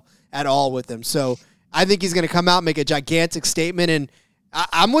sat well at all with him. So I think he's going to come out and make a gigantic statement, and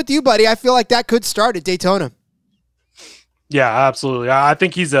I'm with you, buddy. I feel like that could start at Daytona. Yeah, absolutely. I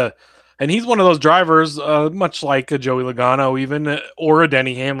think he's one of those drivers, much like a Joey Logano even, or a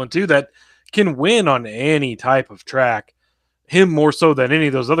Denny Hamlin too, that can win on any type of track. him more so than any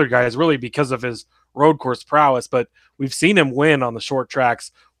of those other guys, really because of his road course prowess. But we've seen him win on the short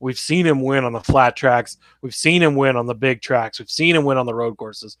tracks. We've seen him win on the flat tracks. We've seen him win on the big tracks. We've seen him win on the road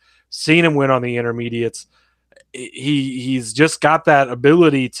courses. Seen him win on the intermediates. He's just got that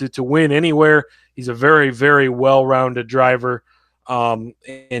ability to win anywhere. He's a very, very well-rounded driver. And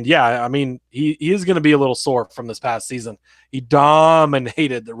yeah, I mean, he is going to be a little sore from this past season. He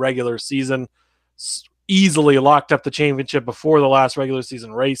dominated the regular season, easily locked up the championship before the last regular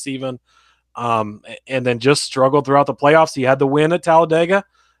season race even, and then just struggled throughout the playoffs. He had the win at Talladega,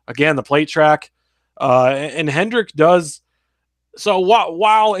 again, the plate track. And Hendrick does. So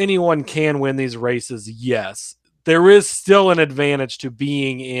while anyone can win these races, yes, there is still an advantage to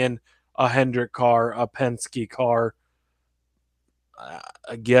being in a Hendrick car, a Penske car,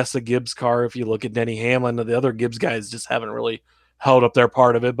 I guess a Gibbs car. If you look at Denny Hamlin, the other Gibbs guys just haven't really held up their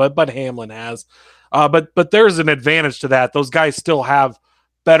part of it, but Hamlin has. But there's an advantage to that. Those guys still have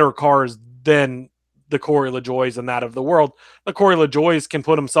better cars than the Corey LaJoys and that of the world. The Corey LaJoys can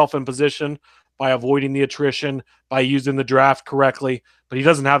put himself in position by avoiding the attrition, by using the draft correctly, but he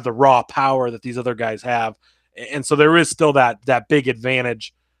doesn't have the raw power that these other guys have. And so there is still that big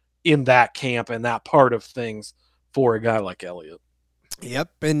advantage in that camp and that part of things for a guy like Elliott.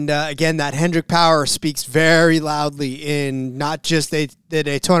 Yep, and again, that Hendrick power speaks very loudly in not just the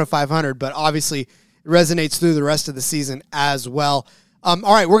Daytona 500, but obviously it resonates through the rest of the season as well. All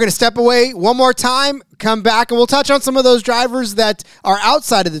right, we're going to step away one more time, come back, and we'll touch on some of those drivers that are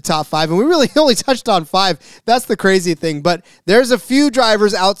outside of the top 5, and we really only touched on 5. That's the crazy thing, but there's a few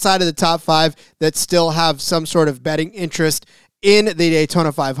drivers outside of the top 5 that still have some sort of betting interest in the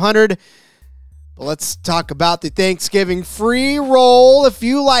Daytona 500. Let's talk about the Thanksgiving free roll. If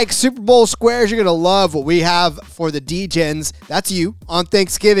you like Super Bowl squares, you're going to love what we have for the D-Gens. That's you on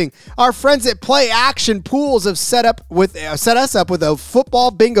Thanksgiving. Our friends at Play Action Pools have set us up with a football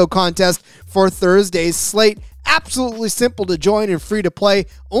bingo contest for Thursday's slate. Absolutely simple to join and free to play,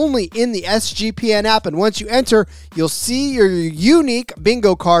 only in the SGPN app. And once you enter, you'll see your unique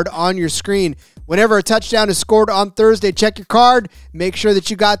bingo card on your screen. Whenever a touchdown is scored on Thursday, check your card. Make sure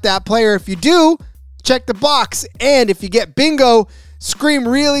that you got that player. If you do, check the box. And if you get bingo, scream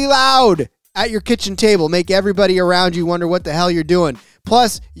really loud at your kitchen table. Make everybody around you wonder what the hell you're doing.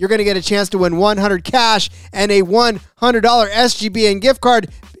 Plus, you're going to get a chance to win $100 cash and a $100 SGBN gift card.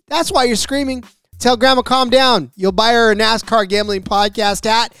 That's why you're screaming. Tell Grandma calm down. You'll buy her a NASCAR Gambling Podcast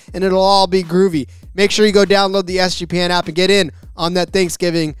hat, and it'll all be groovy. Make sure you go download the SGPN app and get in on that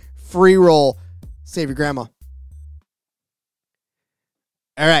Thanksgiving free roll. Save your grandma.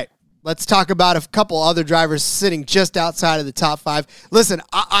 All right. Let's talk about a couple other drivers sitting just outside of the top 5. Listen,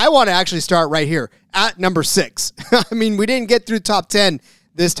 I want to actually start right here at number 6. I mean, we didn't get through top 10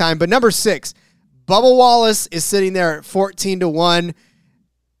 this time, but number 6, Bubba Wallace is sitting there at 14-1.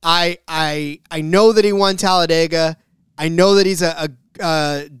 I know that he won Talladega. I know that he's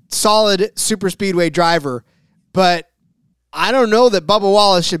a solid super speedway driver, but I don't know that Bubba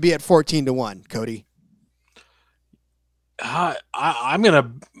Wallace should be at 14-1, Cody.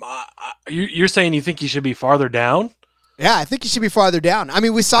 You're saying you think he should be farther down? Yeah, I think he should be farther down. I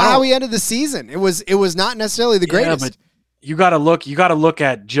mean, we saw how he ended the season. It was not necessarily the greatest. But you got to look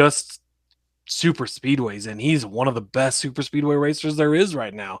at just super speedways, and he's one of the best super speedway racers there is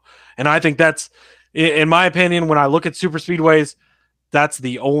right now. And I think that's, in my opinion, when I look at super speedways, that's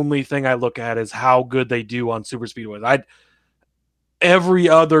the only thing I look at is how good they do on super speedways. Every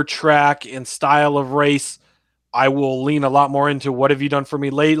other track and style of race, I will lean a lot more into what have you done for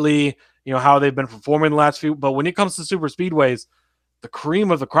me lately, how they've been performing the last few. But when it comes to super speedways, the cream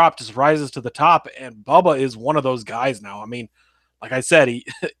of the crop just rises to the top, and Bubba is one of those guys now. I mean, like I said,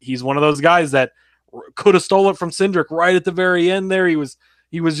 he's one of those guys that could have stole it from Cindric right at the very end there. He was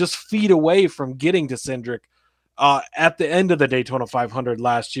just feet away from getting to Cindric at the end of the Daytona 500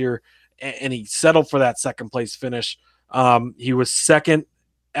 last year, and he settled for that second place finish. He was second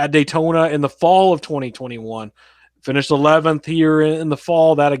at Daytona in the fall of 2021, finished 11th here in the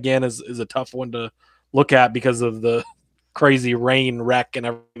fall. That again is a tough one to look at because of the crazy rain wreck and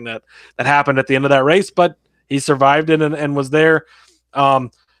everything that happened at the end of that race, but he survived it and was there.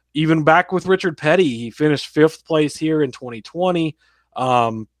 Even back with Richard Petty, he finished 5th place here in 2020.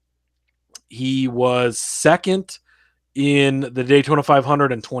 He was second in the Daytona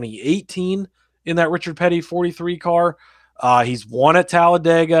 500 in 2018 in that Richard Petty 43 car. He's won at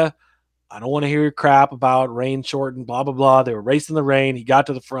Talladega. I don't want to hear crap about rain shortened, blah, blah, blah. They were racing the rain. He got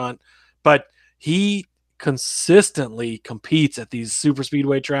to the front, but he consistently competes at these super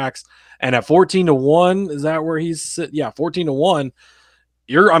speedway tracks. You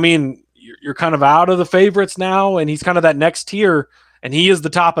you're kind of out of the favorites now, and he's kind of that next tier, and he is the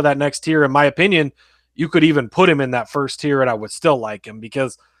top of that next tier. In my opinion, you could even put him in that first tier, and I would still like him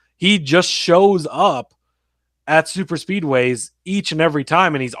because he just shows up at super speedways each and every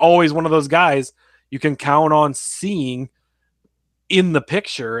time, and he's always one of those guys you can count on seeing in the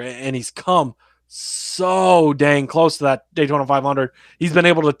picture, and he's come so dang close to that Daytona 500. He's been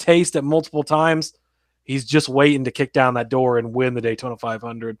able to taste it multiple times. He's just waiting to kick down that door and win the Daytona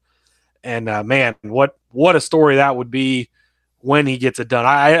 500. And man, what a story that would be when he gets it done.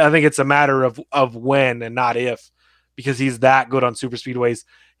 I think it's a matter of when and not if, because he's that good on super speedways.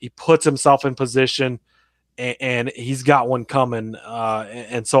 He puts himself in position, and he's got one coming.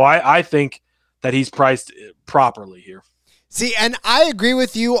 And so I think that he's priced properly here. See, and I agree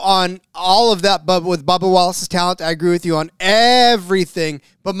with you on all of that, but with Bubba Wallace's talent, I agree with you on everything.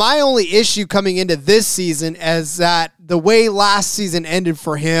 But my only issue coming into this season is that the way last season ended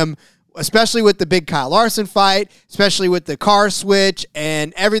for him, especially with the big Kyle Larson fight, especially with the car switch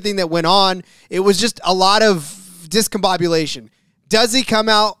and everything that went on, it was just a lot of discombobulation. Does he come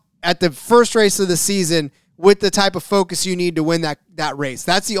out at the first race of the season with the type of focus you need to win that race?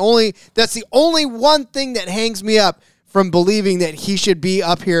 That's the only one thing that hangs me up from believing that he should be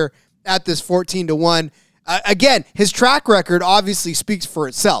up here at this 14-1. Again, his track record obviously speaks for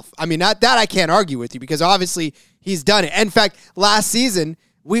itself. I mean, that I can't argue with you because obviously he's done it. In fact, last season,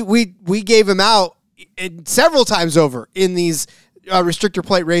 we gave him out several times over in these restrictor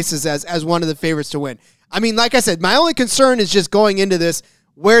plate races as one of the favorites to win. I mean, like I said, my only concern is just going into this,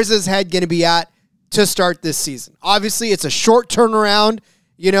 where's his head going to be at to start this season? Obviously, it's a short turnaround.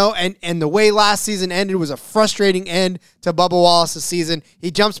 And the way last season ended was a frustrating end to Bubba Wallace's season. He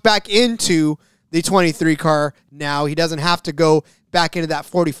jumps back into the 23 car now. He doesn't have to go back into that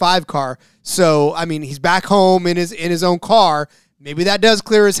 45 car. So, I mean, he's back home in his own car. Maybe that does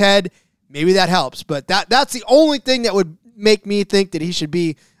clear his head. Maybe that helps. But that's the only thing that would make me think that he should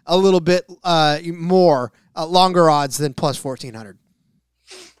be a little bit more longer odds than plus 1,400.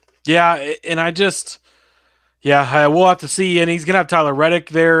 Yeah, and we'll have to see. And he's going to have Tyler Reddick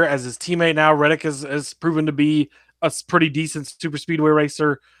there as his teammate now. Reddick has proven to be a pretty decent super speedway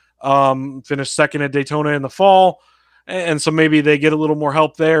racer. Finished second at Daytona in the fall. And so maybe they get a little more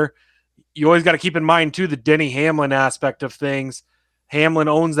help there. You always got to keep in mind, too, the Denny Hamlin aspect of things. Hamlin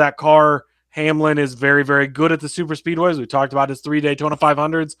owns that car. Hamlin is very, very good at the super speedways. We talked about his 3 Daytona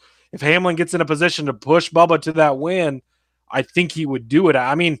 500s. If Hamlin gets in a position to push Bubba to that win, I think he would do it.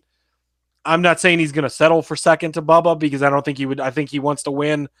 I mean, I'm not saying he's going to settle for second to Bubba because I don't think he would. I think he wants to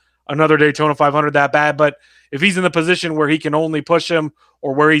win another Daytona 500 that bad. But if he's in the position where he can only push him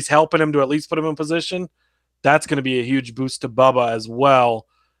or where he's helping him to at least put him in position, that's going to be a huge boost to Bubba as well.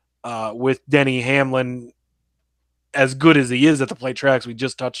 With Denny Hamlin, as good as he is at the plate tracks, we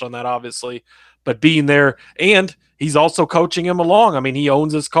just touched on that, obviously. But being there, and he's also coaching him along. I mean, he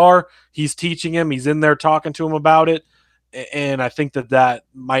owns his car. He's teaching him. He's in there talking to him about it. And I think that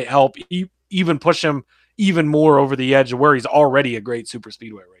might help even push him even more over the edge of where he's already a great super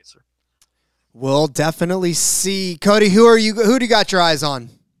speedway racer. We'll definitely see. Cody, who do you got your eyes on?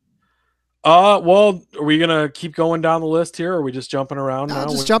 Well, are we gonna keep going down the list here, or are we just jumping around now?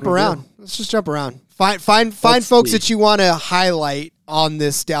 Just jump around. Let's just jump around. Find folks that you want to highlight on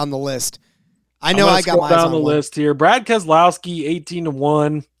this down the list. I know I got my eyes down on the one. list here. Brad Keselowski,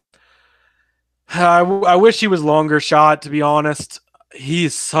 18-1. I wish he was longer shot, to be honest.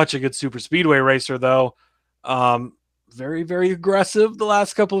 He's such a good super speedway racer, though. Very, very aggressive the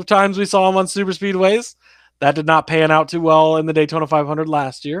last couple of times we saw him on super speedways. That did not pan out too well in the Daytona 500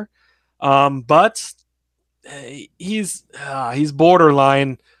 last year. But he's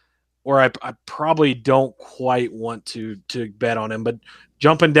borderline where I probably don't quite want to bet on him. But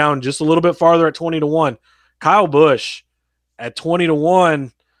jumping down just a little bit farther at 20-1, Kyle Busch at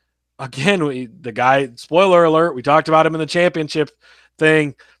 20-1. Again, the guy, spoiler alert, we talked about him in the championship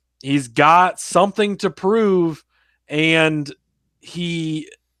thing. He's got something to prove, and he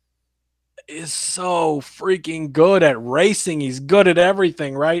is so freaking good at racing. He's good at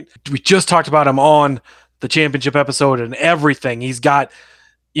everything, right? We just talked about him on the championship episode and everything. He's got,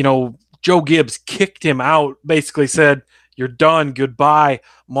 Joe Gibbs kicked him out, basically said, "You're done, goodbye."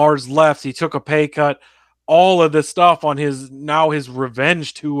 Mars left. He took a pay cut. All of this stuff on his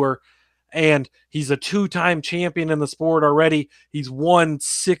revenge tour. And he's a 2-time champion in the sport already. He's won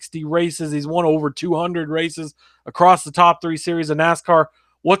 60 races. He's won over 200 races across the top 3 series of NASCAR.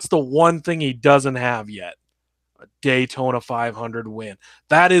 What's the one thing he doesn't have yet? A Daytona 500 win.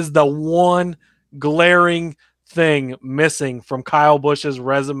 That is the one glaring thing missing from Kyle Busch's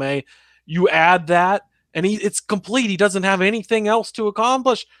resume. You add that, and it's complete. He doesn't have anything else to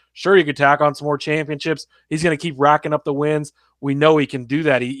accomplish. Sure, you could tack on some more championships. He's going to keep racking up the wins. We know he can do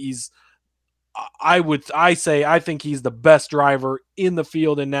that. I think he's the best driver in the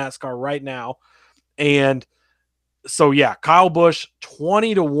field in NASCAR right now. And so, yeah, Kyle Busch,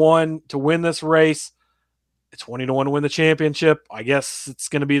 20-1 to win this race. 20-1 to win the championship. I guess it's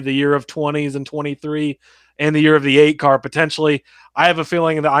going to be the year of 20s and 23 and the year of the 8 car potentially. I have a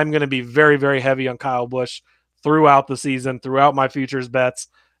feeling that I'm going to be very, very heavy on Kyle Busch throughout the season, throughout my futures bets.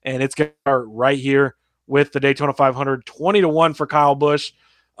 And it's going to start right here with the Daytona 500, 20-1 for Kyle Busch.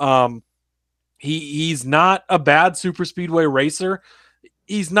 He's not a bad super speedway racer.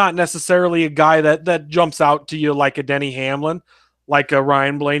 He's not necessarily a guy that jumps out to you like a Denny Hamlin, like a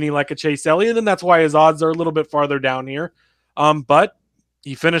Ryan Blaney, like a Chase Elliott, and that's why his odds are a little bit farther down here. But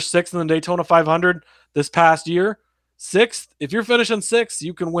he finished 6th in the Daytona 500 this past year. 6th, if you're finishing 6th,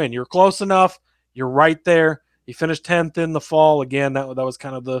 you can win. You're close enough. You're right there. He finished 10th in the fall. Again, that was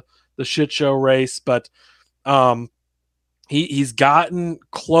kind of the shit show race, but he's gotten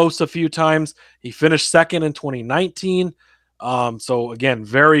close a few times. He finished 2nd in 2019. So again,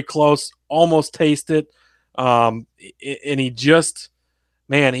 very close, almost tasted. And he just,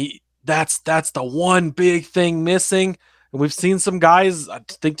 man, that's the one big thing missing. And we've seen some guys, I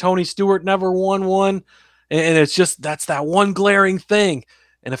think Tony Stewart never won one. And it's just, that's that one glaring thing.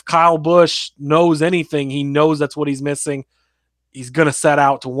 And if Kyle Busch knows anything, he knows that's what he's missing. He's going to set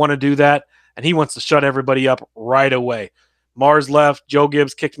out to want to do that. And he wants to shut everybody up right away. Mars left. Joe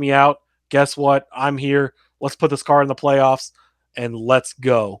Gibbs kicked me out. Guess what? I'm here. Let's put this car in the playoffs and let's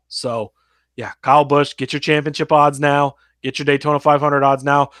go. So, yeah, Kyle Busch, get your championship odds now. Get your Daytona 500 odds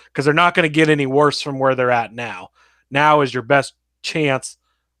now, because they're not going to get any worse from where they're at now. Now is your best chance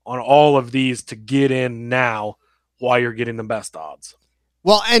on all of these to get in now while you're getting the best odds.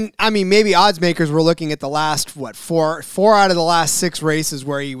 Well, and I mean, maybe odds makers were looking at the last, four out of the last 6 races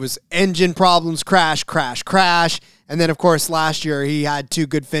where he was engine problems, crash. And then, of course, last year he had 2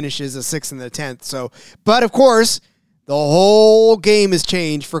 good finishes, a 6th and the 10th. So, but of course, the whole game has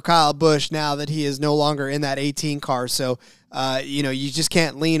changed for Kyle Busch now that he is no longer in that 18 car. So, you just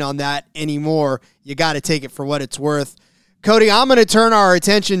can't lean on that anymore. You got to take it for what it's worth. Cody, I'm going to turn our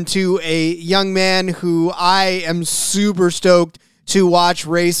attention to a young man who I am super stoked to watch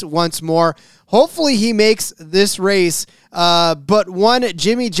race once more. Hopefully he makes this race. But one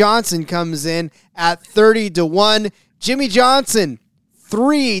Jimmy Johnson comes in at 30-1. Jimmy Johnson,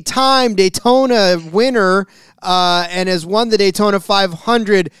 3-time Daytona winner, and has won the Daytona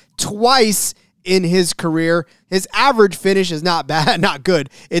 500 twice in his career. His average finish is not bad, not good.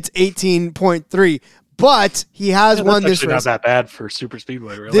 It's 18.3. But he has won this race. Not that bad for super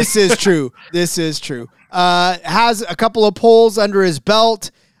speedway, really. This is true. Has a couple of poles under his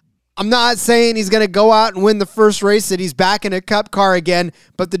belt. I'm not saying he's going to go out and win the first race that he's back in a cup car again,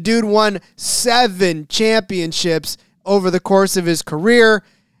 but the dude won 7 championships over the course of his career.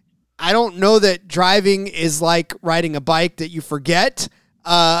 I don't know that driving is like riding a bike that you forget,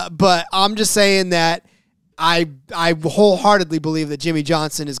 but I'm just saying that I wholeheartedly believe that Jimmy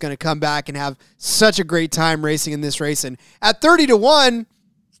Johnson is going to come back and have such a great time racing in this race. And at 30-1,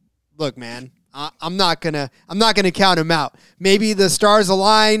 look, man, I'm not gonna count him out. Maybe the stars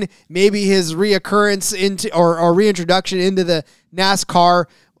align. Maybe his reoccurrence into or reintroduction into the NASCAR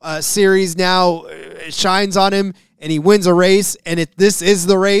series now shines on him, and he wins a race. And if this is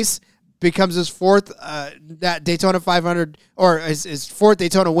the race, becomes his 4th that Daytona 500 or his 4th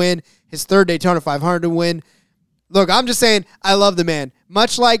Daytona win, his 3rd Daytona 500 win. Look, I'm just saying, I love the man.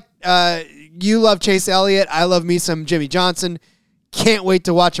 Much like you love Chase Elliott, I love me some Jimmy Johnson. Can't wait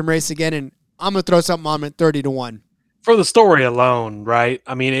to watch him race again, and I'm going to throw something on him at 30-1. For the story alone, right?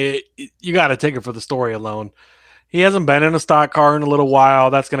 I mean, you got to take it for the story alone. He hasn't been in a stock car in a little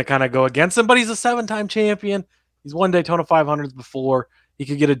while. That's going to kind of go against him, but he's a 7-time champion. He's won Daytona 500s before. He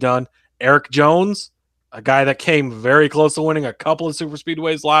could get it done. Eric Jones, a guy that came very close to winning a couple of super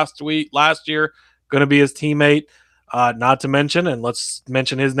speedways last year, going to be his teammate. Not to mention, and let's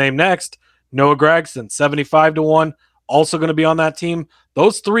mention his name next, Noah Gragson, 75-1, also going to be on that team.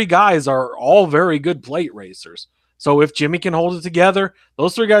 Those 3 guys are all very good plate racers. So if Jimmy can hold it together,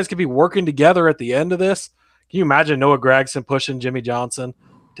 those 3 guys could be working together at the end of this. Can you imagine Noah Gragson pushing Jimmy Johnson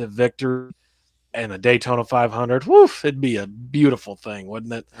to victory and a Daytona 500? Woof, it'd be a beautiful thing,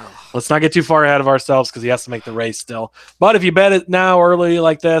 wouldn't it? Oh. Let's not get too far ahead of ourselves because he has to make the race still. But if you bet it now early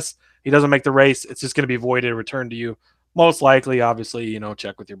like this, he doesn't make the race, it's just going to be voided, returned to you. Most likely, obviously,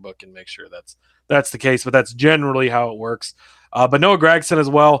 check with your book and make sure that's the case, but that's generally how it works. But Noah Gragson as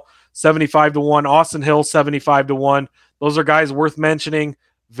well, 75-1. Austin Hill, 75-1. Those are guys worth mentioning.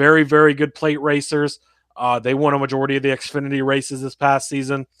 Very, very good plate racers. They won a majority of the Xfinity races this past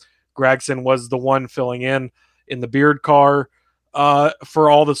season. Gregson was the one filling in the Beard car for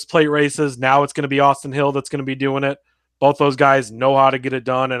all the plate races. Now it's going to be Austin Hill that's going to be doing it. Both those guys know how to get it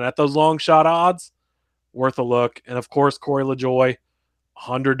done, and at those long shot odds, worth a look. And of course, Corey LaJoie,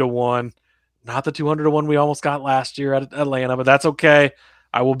 100-1. Not the 200-1 we almost got last year at Atlanta, but that's okay.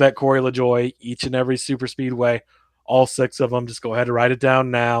 I will bet Corey LaJoie each and every super speedway, all 6 of them. Just go ahead and write it down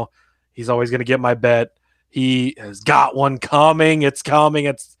now. He's always going to get my bet. He has got one coming. It's coming.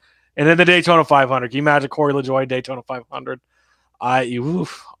 And then the Daytona 500. Can you imagine Corey LaJoie, Daytona 500? I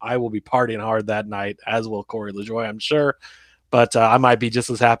will be partying hard that night, as will Corey LaJoie, I'm sure. But I might be just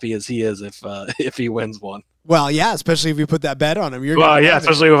as happy as he is if he wins one. Well, yeah, especially if you put that bet on him.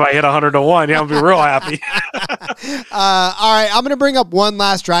 Especially if I hit 100-1. Yeah, I'll be real happy. All right, I'm going to bring up one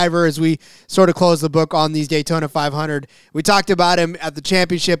last driver as we sort of close the book on these Daytona 500. We talked about him at the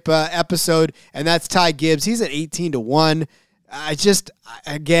championship episode, and that's Ty Gibbs. He's at 18-1.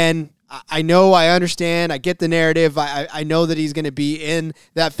 I know, I understand, I get the narrative. I know that he's going to be in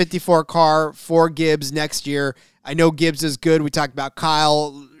that 54 car for Gibbs next year. I know Gibbs is good. We talked about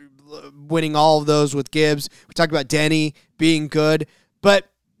Kyle winning all of those with Gibbs. We talked about Denny being good.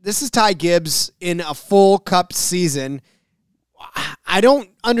 But this is Ty Gibbs in a full Cup season. I don't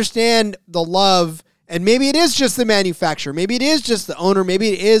understand the love, and maybe it is just the manufacturer. Maybe it is just the owner. Maybe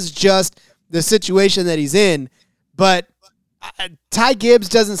it is just the situation that he's in. But Ty Gibbs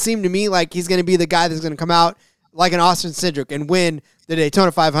doesn't seem to me like he's going to be the guy that's going to come out like an Austin Cindric and win the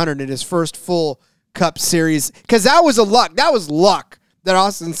Daytona 500 in his first full Cup series. Because that was luck that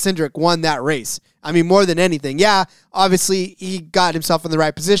Austin Cindric won that race. I mean, more than anything. Yeah, obviously he got himself in the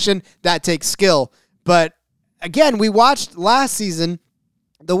right position. That takes skill. But again, we watched last season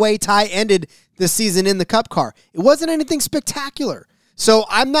the way Ty ended the season in the Cup car. It wasn't anything spectacular. So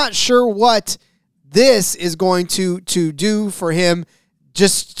I'm not sure what this is going to do for him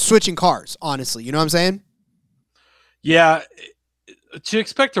just switching cars, honestly. You know what I'm saying? Yeah. To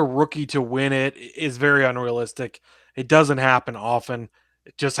expect a rookie to win it is very unrealistic. It doesn't happen often.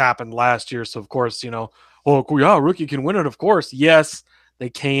 It just happened last year. So, of course, rookie can win it, of course. Yes, they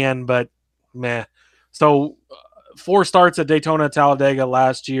can, but meh. So, 4 starts at Daytona, Talladega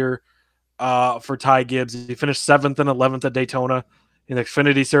last year for Ty Gibbs. He finished 7th and 11th at Daytona. In the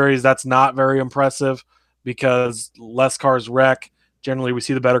Xfinity Series, that's not very impressive because less cars wreck. Generally, we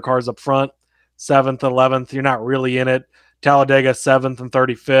see the better cars up front. 7th, 11th, you're not really in it. Talladega, 7th and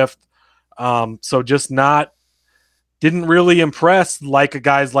 35th. So just didn't really impress like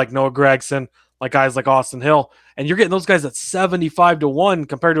guys like Noah Gragson, like guys like Austin Hill. And you're getting those guys at 75-1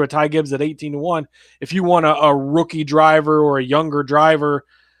 compared to a Ty Gibbs at 18-1. If you want a rookie driver or a younger driver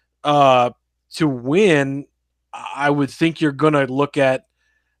to win, I would think you're going to look at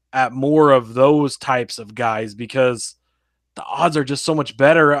more of those types of guys because the odds are just so much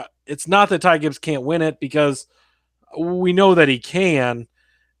better. It's not that Ty Gibbs can't win it because we know that he can.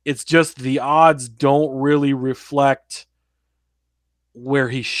 It's just the odds don't really reflect where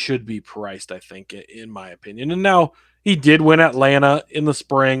he should be priced, I think, in my opinion. And now he did win Atlanta in the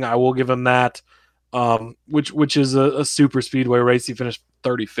spring. I will give him that, which is a super speedway race. He finished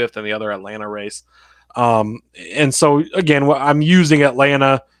 35th in the other Atlanta race. And so, again, I'm using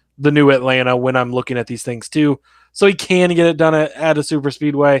Atlanta, the new Atlanta, when I'm looking at these things too. So he can get it done at a super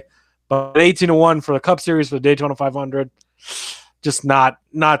speedway. But 18-1 for the Cup Series for the Daytona 500, just not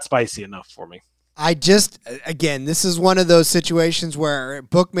spicy enough for me. Again, this is one of those situations where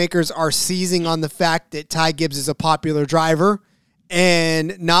bookmakers are seizing on the fact that Ty Gibbs is a popular driver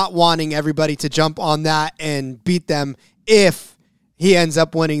and not wanting everybody to jump on that and beat them if he ends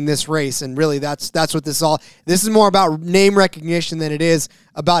up winning this race. And really, that's what this is more about name recognition than it is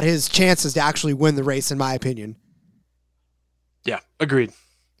about his chances to actually win the race, in my opinion. Yeah, agreed.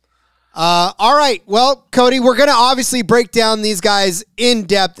 All right. Well, Cody, we're going to obviously break down these guys in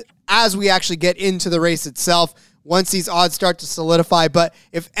depth as we actually get into the race itself once these odds start to solidify. But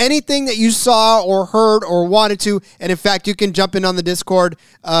if anything that you saw or heard or wanted to, and in fact, you can jump in on the Discord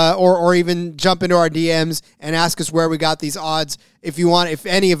or even jump into our DMs and ask us where we got these odds. If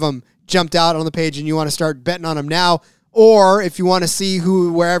any of them jumped out on the page and you want to start betting on them now, or if you want to see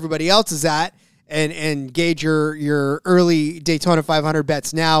where everybody else is at and gauge your early Daytona 500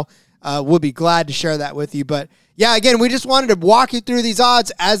 bets now, we'll be glad to share that with you. But yeah, again, we just wanted to walk you through these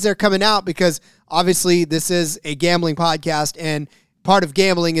odds as they're coming out because obviously this is a gambling podcast and part of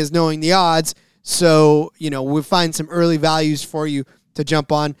gambling is knowing the odds. So, we'll find some early values for you to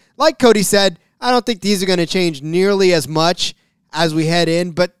jump on. Like Cody said, I don't think these are going to change nearly as much as we head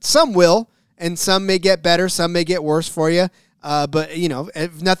in, but some will, and some may get better, some may get worse for you. But,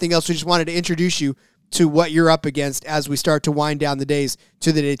 if nothing else, we just wanted to introduce you to what you're up against as we start to wind down the days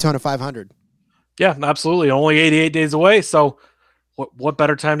to the Daytona 500. Yeah, absolutely. Only 88 days away. So what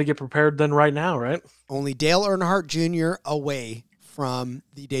better time to get prepared than right now, right? Only Dale Earnhardt Jr. away from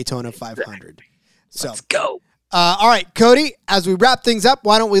the Daytona 500. So let's go. All right, Cody, as we wrap things up,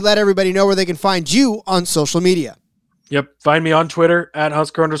 why don't we let everybody know where they can find you on social media? Yep. Find me on Twitter at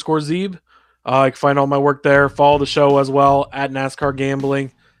Husker_Zeeb. You can find all my work there. Follow the show as well at NASCAR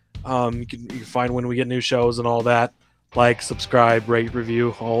Gambling. You can find when we get new shows and all that. Like, subscribe, rate,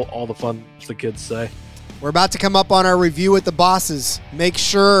 review, all the fun the kids say. We're about to come up on our review with the bosses. Make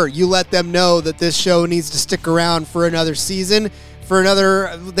sure you let them know that this show needs to stick around for another season.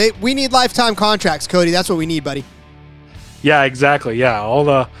 We need lifetime contracts, Cody. That's what we need, buddy. Yeah, exactly. Yeah, all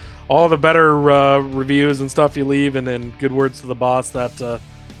the better reviews and stuff you leave, and then good words to the boss. That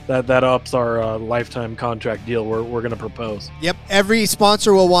ups our lifetime contract deal we're going to propose. Yep, every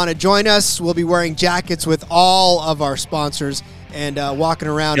sponsor will want to join us. We'll be wearing jackets with all of our sponsors and walking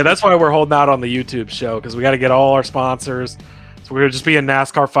around. Yeah, that's why we're holding out on the YouTube show, because we got to get all our sponsors. So we're just be in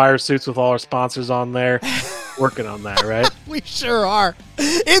NASCAR fire suits with all our sponsors on there. Working on that, right? We sure are.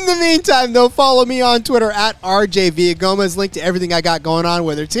 In the meantime, though, follow me on Twitter at RJ Villagomez. Link to everything I got going on,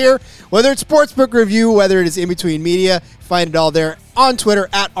 whether it's here, whether it's Sportsbook Review, whether it is In Between Media. Find it all there on Twitter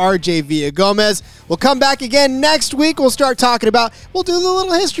at RJ Villagomez. We'll come back again next week. We'll do the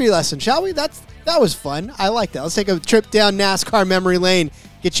little history lesson, shall we? That was fun. I like that. Let's take a trip down NASCAR memory lane,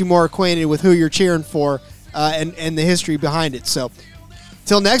 get you more acquainted with who you're cheering for and the history behind it. So,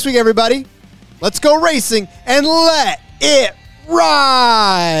 till next week, everybody. Let's go racing and let it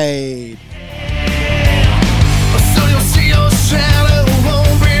ride.